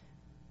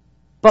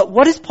 But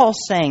what is Paul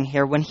saying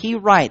here when he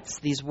writes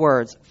these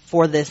words,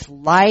 for this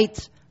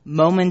light,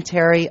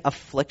 momentary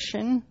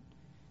affliction?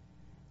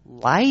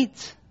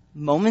 Light,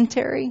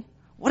 momentary?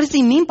 What does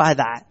he mean by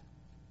that?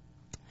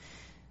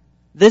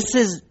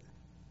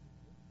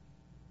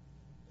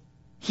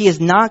 He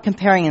is not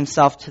comparing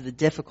himself to the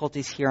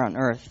difficulties here on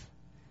earth,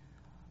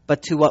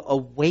 but to what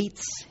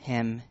awaits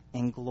him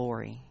in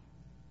glory.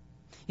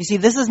 You see,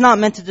 this is not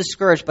meant to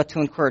discourage, but to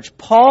encourage.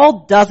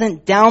 Paul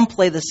doesn't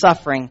downplay the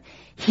suffering.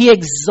 He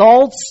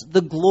exalts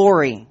the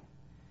glory.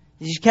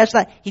 Did you catch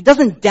that? He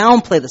doesn't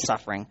downplay the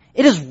suffering.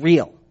 It is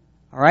real.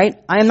 All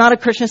right? I am not a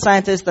Christian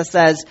Scientist that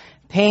says,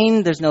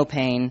 pain, there's no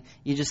pain.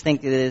 You just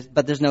think it is,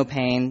 but there's no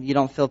pain. You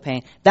don't feel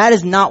pain. That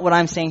is not what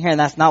I'm saying here, and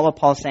that's not what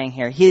Paul's saying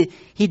here.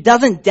 He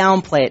doesn't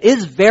downplay it. It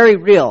is very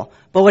real.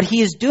 But what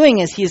he is doing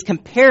is he is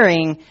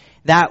comparing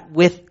that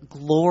with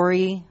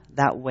glory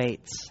that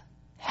waits.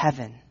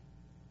 Heaven.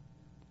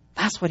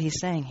 That's what he's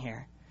saying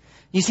here.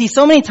 You see,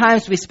 so many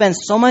times we spend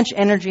so much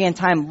energy and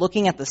time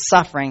looking at the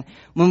suffering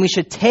when we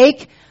should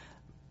take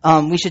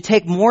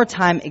more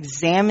time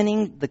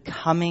examining the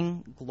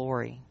coming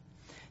glory.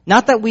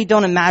 Not that we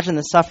don't imagine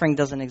the suffering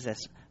doesn't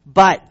exist,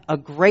 but a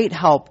great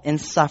help in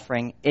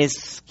suffering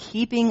is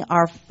keeping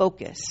our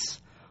focus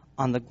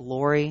on the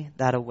glory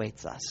that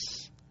awaits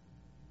us.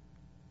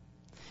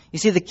 You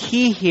see, the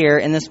key here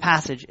in this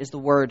passage is the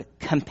word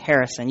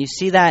comparison. You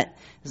see that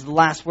is the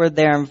last word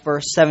there in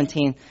verse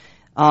 17.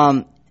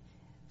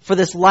 for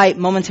this light,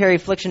 momentary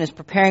affliction is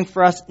preparing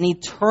for us an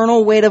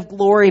eternal weight of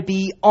glory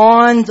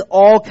beyond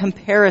all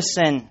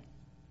comparison.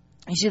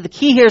 You see, the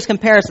key here is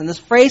comparison. This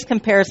phrase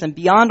comparison,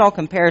 beyond all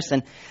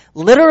comparison,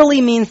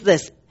 literally means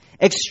this: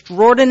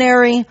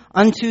 extraordinary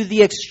unto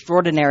the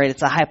extraordinary.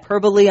 It's a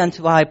hyperbole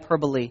unto a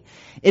hyperbole.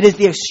 It is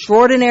the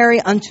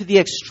extraordinary unto the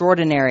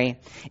extraordinary.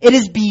 It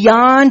is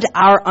beyond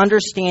our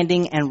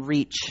understanding and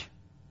reach.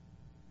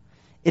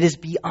 It is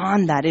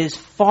beyond that. It is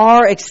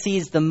far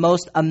exceeds the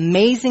most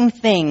amazing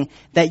thing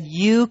that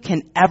you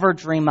can ever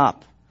dream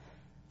up.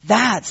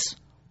 That's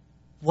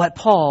what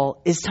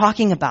Paul is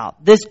talking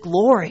about. This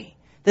glory,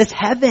 this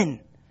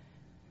heaven,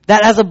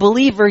 that as a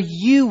believer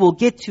you will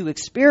get to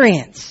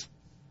experience.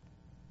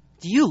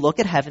 Do you look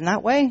at heaven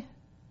that way?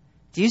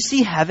 Do you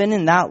see heaven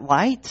in that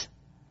light?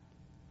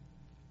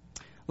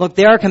 Look,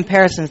 there are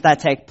comparisons that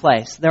take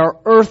place. There are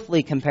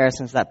earthly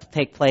comparisons that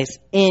take place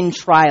in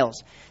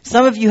trials.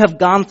 Some of you have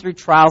gone through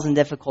trials and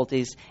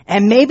difficulties,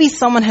 and maybe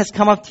someone has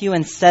come up to you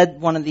and said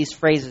one of these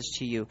phrases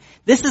to you.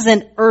 This is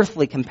an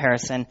earthly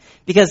comparison,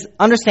 because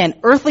understand,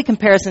 earthly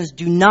comparisons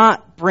do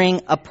not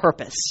bring a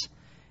purpose.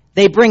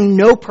 They bring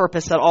no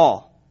purpose at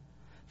all.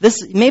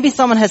 Maybe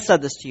someone has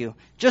said this to you.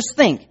 Just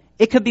think,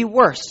 it could be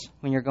worse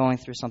when you're going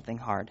through something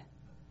hard.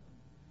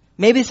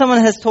 Maybe someone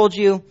has told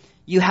you,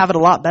 you have it a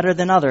lot better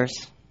than others.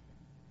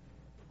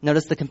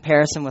 Notice the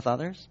comparison with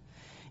others.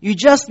 You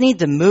just need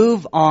to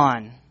move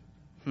on.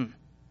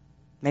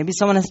 Maybe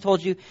someone has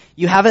told you,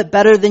 you have it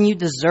better than you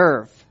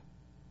deserve.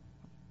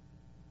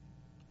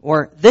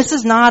 Or, this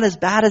is not as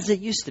bad as it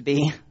used to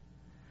be.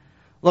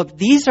 Look,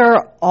 these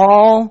are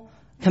all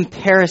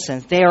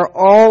comparisons. They are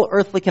all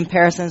earthly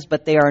comparisons,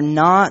 but they are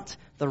not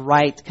the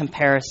right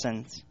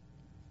comparisons.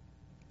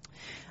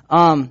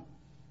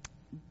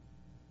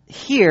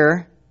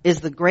 Here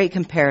is the great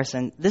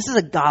comparison. This is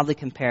a godly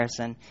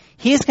comparison.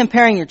 He is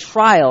comparing your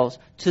trials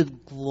to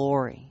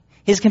glory.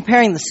 He's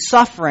comparing the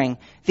suffering,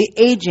 the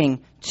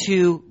aging,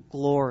 to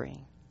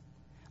glory.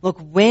 Look,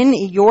 when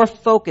your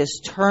focus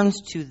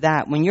turns to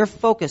that, when your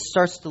focus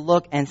starts to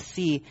look and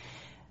see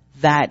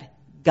that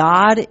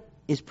God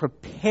is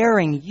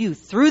preparing you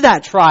through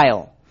that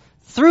trial,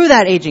 through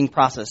that aging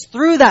process,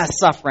 through that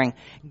suffering,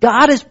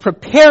 God is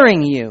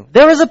preparing you.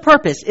 There is a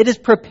purpose. It is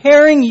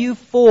preparing you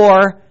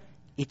for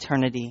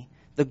eternity,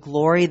 the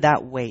glory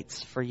that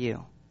waits for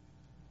you.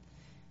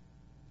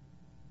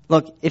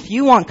 Look, if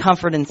you want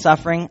comfort in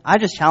suffering, I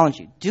just challenge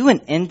you. Do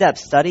an in-depth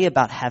study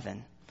about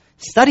heaven.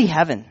 Study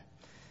heaven.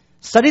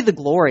 Study the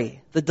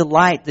glory, the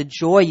delight, the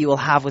joy you will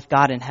have with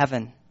God in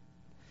heaven.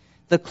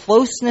 The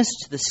closeness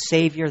to the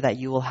Savior that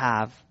you will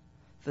have.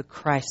 The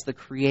Christ, the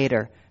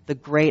Creator, the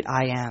great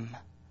I am.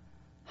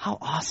 How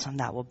awesome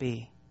that will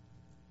be.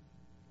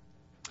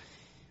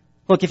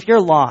 Look, if you're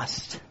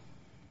lost,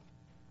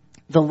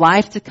 the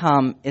life to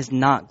come is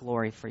not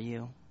glory for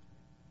you.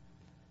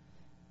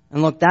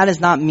 And look, that is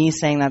not me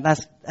saying that.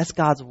 That's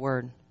God's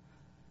word.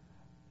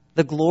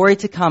 The glory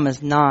to come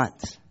is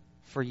not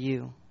for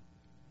you.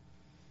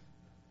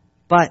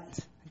 But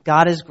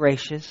God is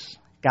gracious.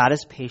 God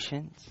is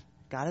patient.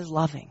 God is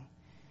loving.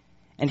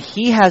 And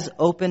He has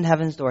opened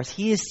heaven's doors.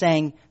 He is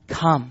saying,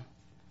 come.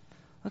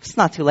 Look, it's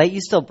not too late.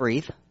 You still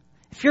breathe.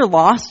 If you're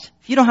lost,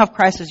 if you don't have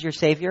Christ as your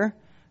Savior,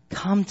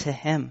 come to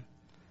Him.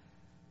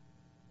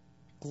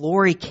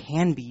 Glory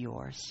can be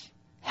yours.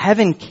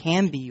 Heaven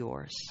can be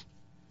yours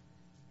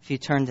if you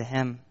turn to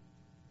Him.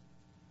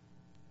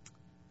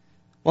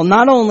 Well,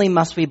 not only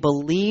must we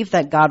believe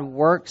that God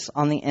works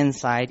on the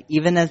inside,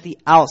 even as the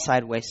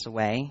outside wastes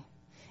away,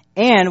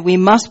 and we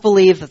must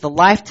believe that the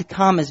life to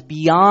come is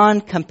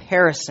beyond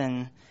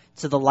comparison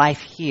to the life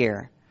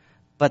here.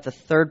 But the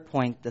third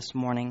point this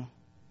morning,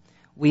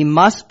 we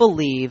must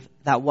believe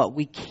that what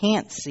we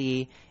can't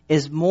see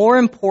is more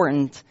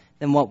important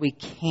than what we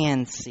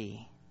can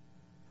see.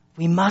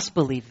 We must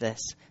believe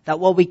this, that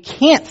what we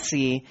can't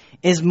see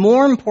is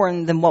more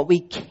important than what we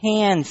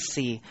can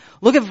see.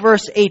 Look at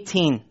verse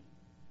 18.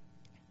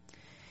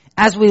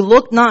 As we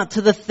look not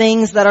to the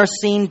things that are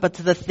seen, but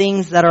to the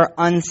things that are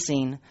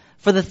unseen.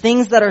 For the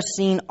things that are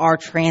seen are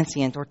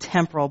transient or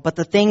temporal, but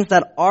the things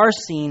that are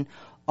seen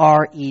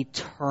are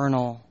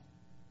eternal.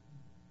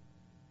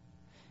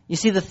 You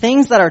see, the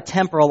things that are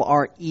temporal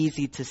are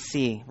easy to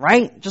see,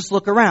 right? Just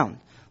look around.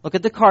 Look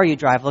at the car you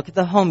drive. Look at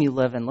the home you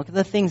live in. Look at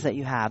the things that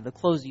you have, the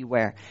clothes you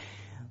wear.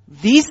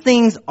 These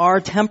things are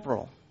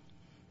temporal.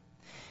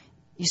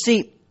 You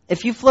see,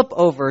 if you flip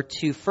over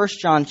to 1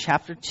 John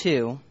chapter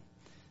 2,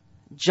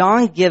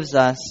 John gives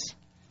us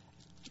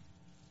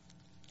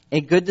a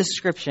good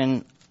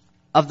description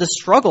of the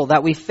struggle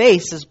that we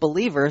face as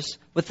believers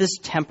with this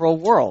temporal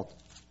world.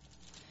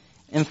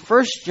 In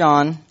 1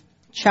 John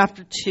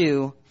chapter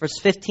 2, verse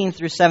 15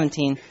 through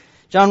 17,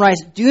 John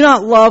writes, "Do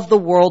not love the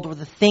world or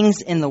the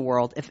things in the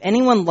world. If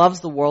anyone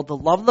loves the world, the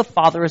love of the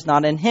Father is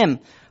not in him.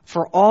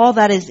 For all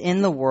that is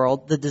in the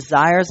world, the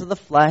desires of the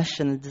flesh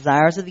and the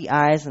desires of the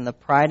eyes and the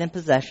pride in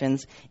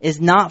possessions,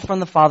 is not from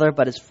the Father,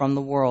 but is from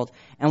the world.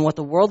 And what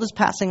the world is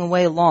passing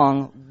away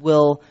along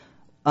will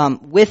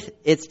with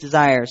its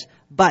desires.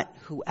 But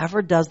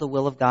whoever does the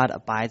will of God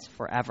abides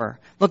forever.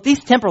 Look,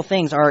 these temporal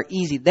things are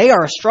easy. They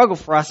are a struggle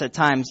for us at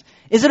times.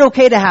 Is it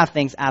okay to have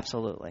things?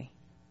 Absolutely.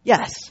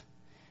 Yes.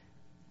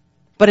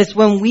 But it's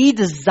when we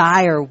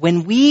desire,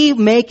 when we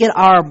make it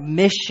our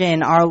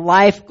mission, our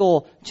life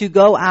goal to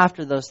go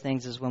after those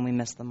things is when we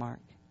miss the mark.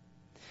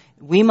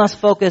 We must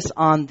focus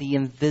on the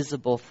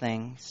invisible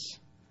things,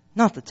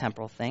 not the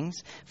temporal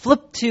things.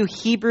 Flip to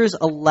Hebrews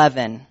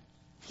 11.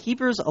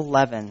 Hebrews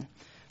 11,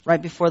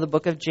 right before the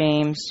book of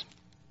James.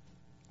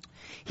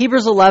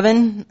 Hebrews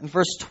 11,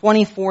 verse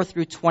 24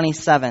 through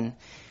 27.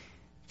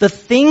 The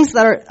things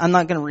that are, I'm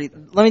not going to read,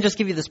 let me just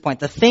give you this point.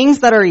 The things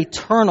that are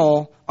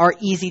eternal are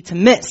easy to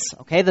miss,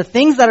 okay? The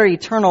things that are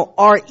eternal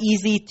are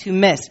easy to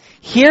miss.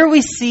 Here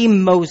we see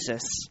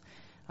Moses,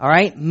 all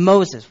right?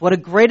 Moses, what a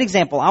great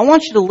example. I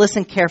want you to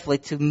listen carefully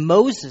to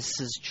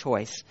Moses'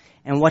 choice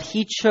and what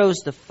he chose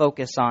to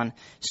focus on.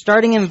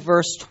 Starting in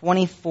verse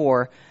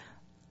 24,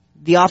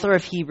 the author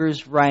of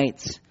Hebrews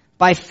writes,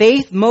 "By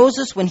faith,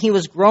 Moses, when he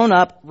was grown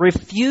up,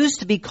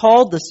 refused to be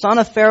called the son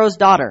of Pharaoh's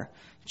daughter,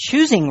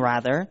 choosing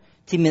rather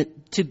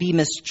to be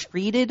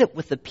mistreated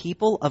with the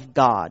people of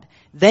God,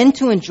 than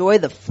to enjoy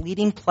the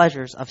fleeting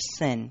pleasures of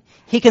sin.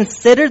 He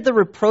considered the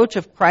reproach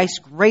of Christ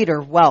greater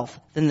wealth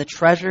than the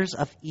treasures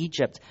of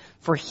Egypt,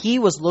 for he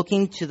was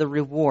looking to the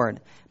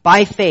reward.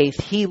 By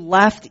faith, he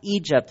left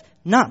Egypt,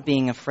 not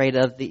being afraid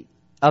of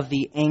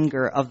the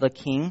anger of the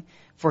king,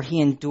 for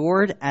he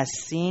endured as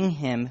seeing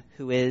him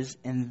who is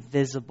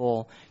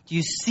invisible." Do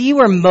you see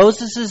where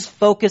Moses'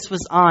 focus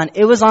was on?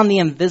 It was on the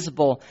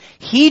invisible.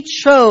 He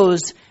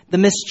chose the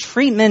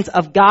mistreatment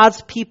of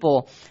God's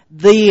people,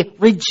 the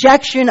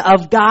rejection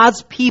of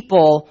God's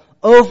people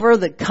over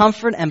the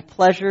comfort and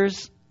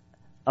pleasures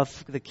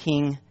of the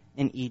king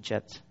in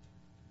Egypt.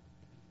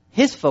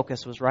 His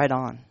focus was right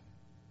on.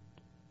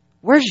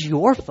 Where's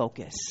your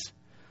focus?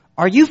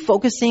 Are you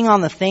focusing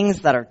on the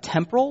things that are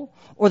temporal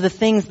or the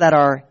things that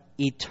are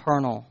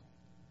eternal?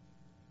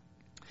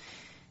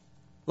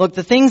 Look,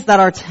 the things that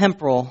are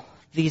temporal,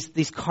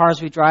 these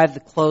cars we drive, the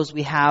clothes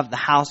we have, the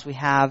house we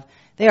have,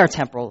 they are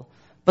temporal.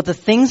 But the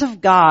things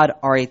of God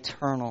are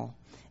eternal.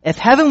 If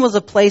heaven was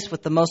a place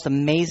with the most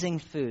amazing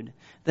food,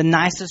 the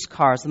nicest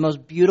cars, the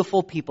most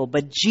beautiful people,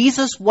 but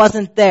Jesus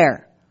wasn't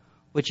there,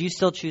 would you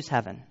still choose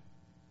heaven?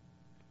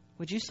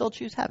 Would you still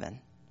choose heaven?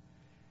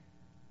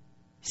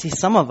 See,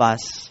 some of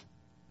us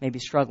may be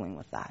struggling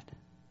with that.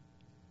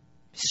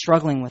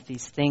 Struggling with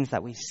these things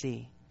that we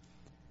see.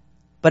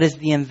 But it's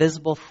the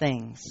invisible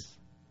things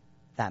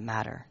that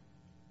matter.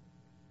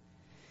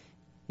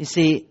 You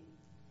see,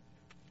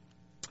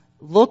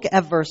 look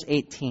at verse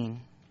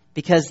 18,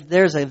 because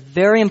there's a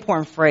very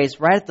important phrase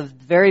right at the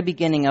very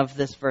beginning of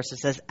this verse. It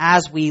says,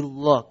 "as we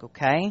look,"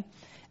 okay?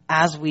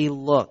 As we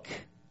look.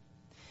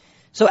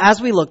 So as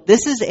we look,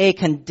 this is a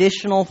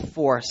conditional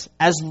force.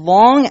 As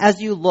long as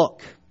you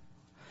look,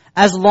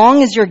 as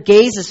long as your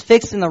gaze is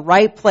fixed in the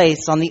right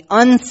place on the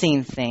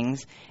unseen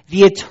things,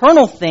 the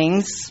eternal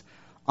things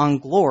on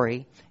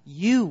glory,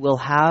 you will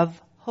have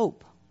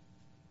hope.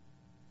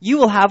 You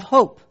will have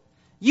hope.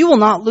 You will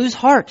not lose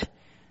heart.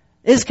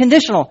 It is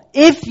conditional.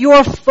 If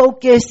your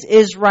focus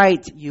is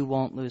right, you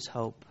won't lose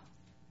hope.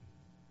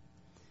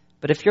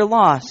 But if you're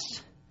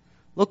lost,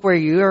 look where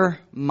your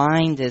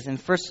mind is. In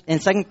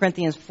 2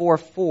 Corinthians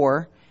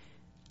 4:4,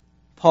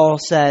 Paul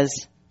says,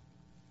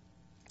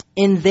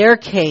 "In their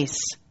case,"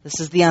 this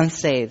is the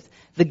unsaved,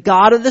 "the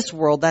God of this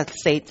world,"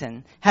 that's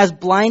Satan, "has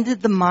blinded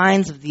the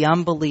minds of the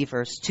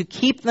unbelievers to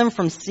keep them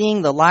from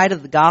seeing the light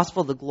of the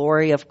gospel, the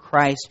glory of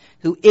Christ,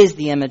 who is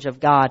the image of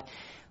God."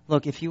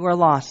 Look, if you are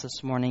lost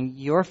this morning,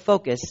 your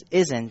focus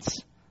isn't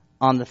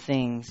on the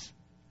things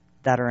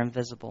that are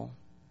invisible.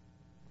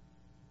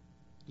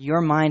 Your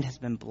mind has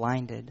been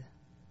blinded.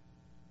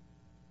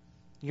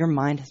 Your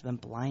mind has been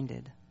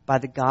blinded by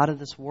the God of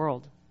this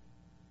world.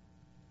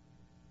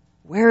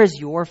 Where is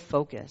your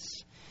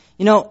focus?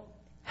 You know,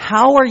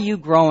 how are you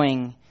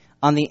growing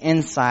on the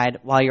inside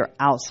while your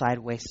outside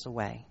wastes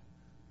away?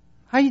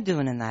 How are you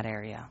doing in that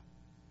area?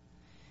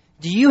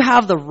 Do you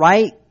have the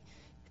right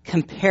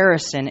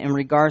comparison in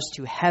regards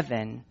to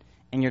heaven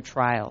and your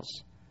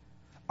trials?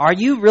 Are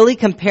you really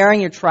comparing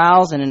your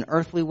trials in an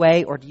earthly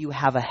way, or do you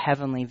have a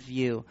heavenly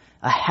view,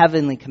 a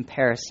heavenly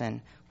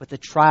comparison with the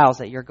trials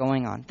that you're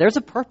going on? There's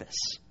a purpose.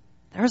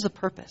 There is a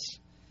purpose.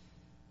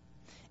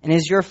 And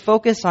is your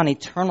focus on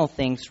eternal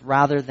things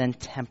rather than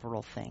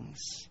temporal things?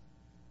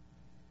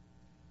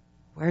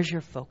 Where's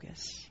your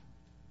focus?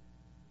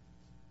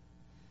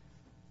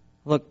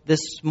 Look,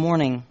 this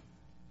morning,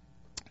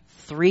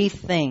 3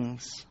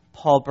 things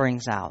Paul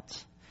brings out.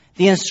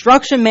 The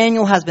instruction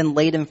manual has been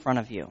laid in front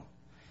of you.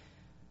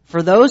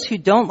 For those who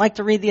don't like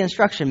to read the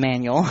instruction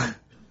manual,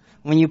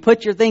 when you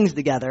put your things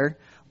together,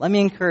 let me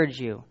encourage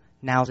you,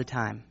 now's the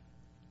time.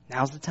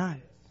 Now's the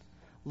time.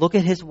 Look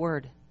at his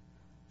word.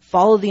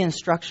 Follow the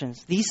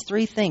instructions. These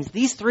 3 things,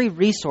 these 3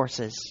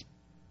 resources,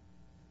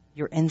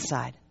 your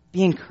inside.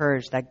 Be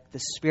encouraged that the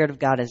Spirit of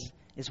God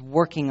is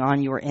working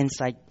on your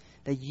inside,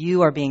 that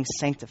you are being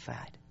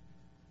sanctified.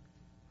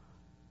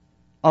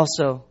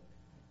 Also,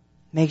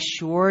 Make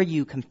sure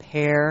you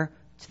compare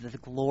to the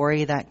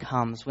glory that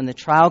comes. When the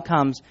trial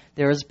comes,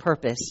 there is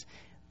purpose.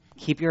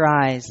 Keep your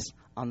eyes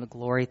on the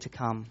glory to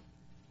come.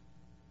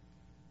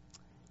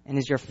 And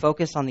is your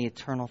focus on the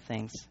eternal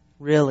things?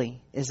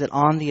 Really, is it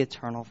on the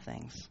eternal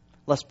things?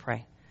 Let's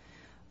pray.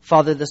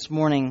 Father, this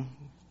morning,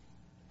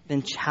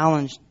 been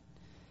challenged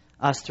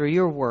us through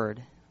your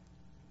word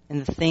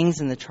and the things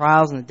and the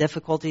trials and the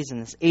difficulties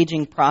and this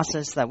aging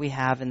process that we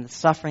have and the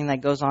suffering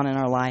that goes on in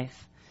our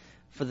life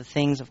for the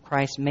things of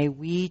Christ. May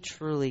we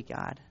truly,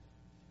 God,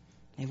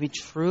 may we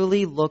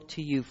truly look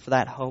to you for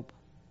that hope.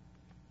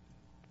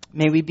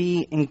 May we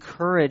be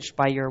encouraged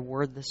by your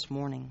word this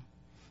morning.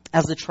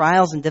 As the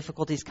trials and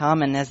difficulties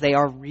come and as they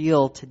are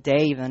real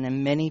today even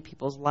in many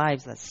people's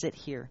lives that sit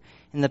here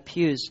in the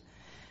pews,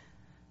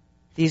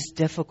 these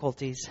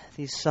difficulties,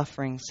 these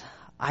sufferings,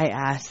 I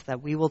ask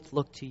that we will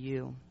look to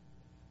you.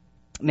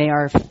 May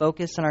our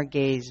focus and our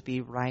gaze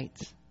be right.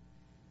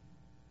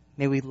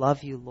 May we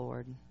love you,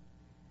 Lord.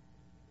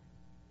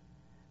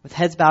 With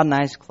heads bowed and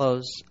eyes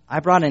closed, I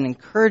brought an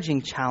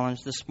encouraging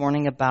challenge this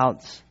morning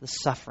about the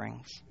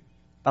sufferings,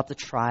 about the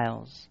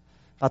trials,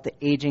 about the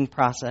aging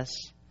process.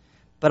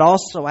 But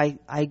also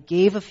I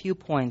gave a few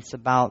points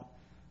about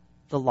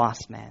the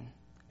lost man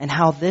and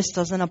how this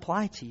doesn't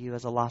apply to you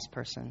as a lost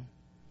person.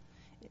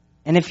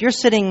 And if you're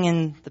sitting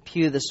in the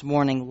pew this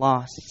morning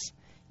lost,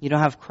 you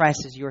don't have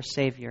Christ as your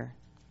Savior,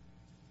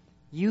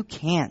 you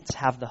can't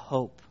have the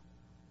hope.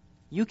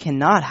 You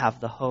cannot have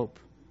the hope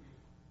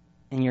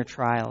in your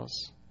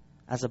trials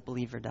as a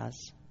believer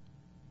does.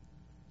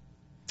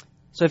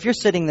 So if you're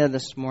sitting there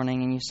this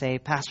morning and you say,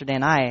 Pastor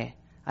Dan, I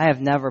have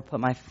never put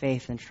my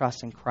faith and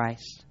trust in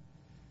Christ.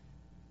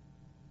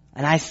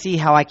 And I see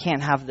how I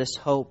can't have this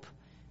hope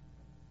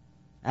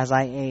as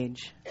I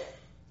age.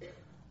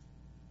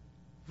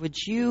 Would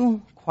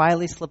you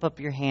quietly slip up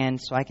your hand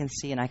so I can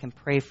see and I can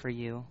pray for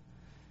you?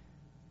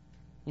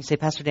 You say,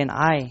 Pastor Dan,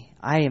 I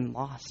am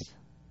lost.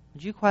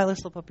 Would you quietly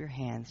slip up your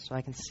hand so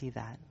I can see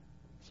that?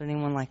 Is there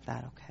anyone like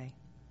that? Okay.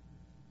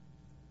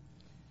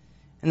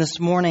 And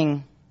this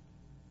morning,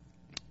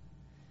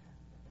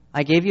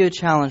 I gave you a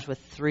challenge with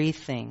 3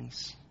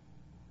 things.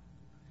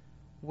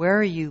 Where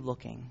are you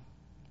looking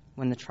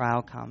when the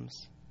trial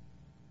comes?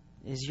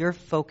 Is your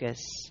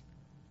focus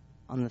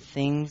on the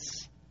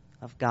things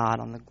of God,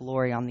 on the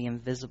glory, on the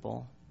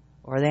invisible?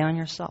 Or are they on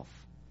yourself?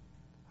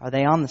 Are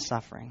they on the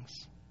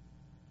sufferings?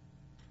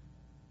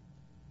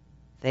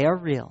 They are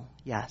real,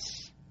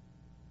 yes.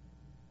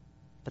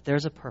 But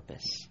there's a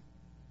purpose,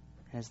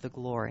 and it's the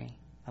glory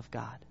of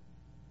God.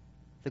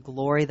 The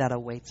glory that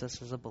awaits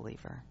us as a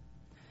believer.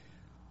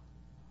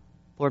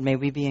 Lord, may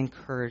we be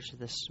encouraged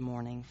this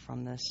morning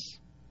from this.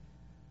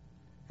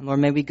 And Lord,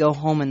 may we go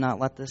home and not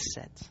let this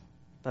sit.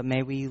 But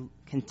may we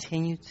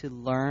continue to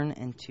learn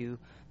and to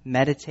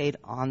meditate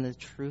on the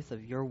truth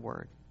of your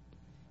word.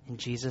 In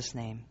Jesus'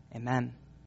 name, amen.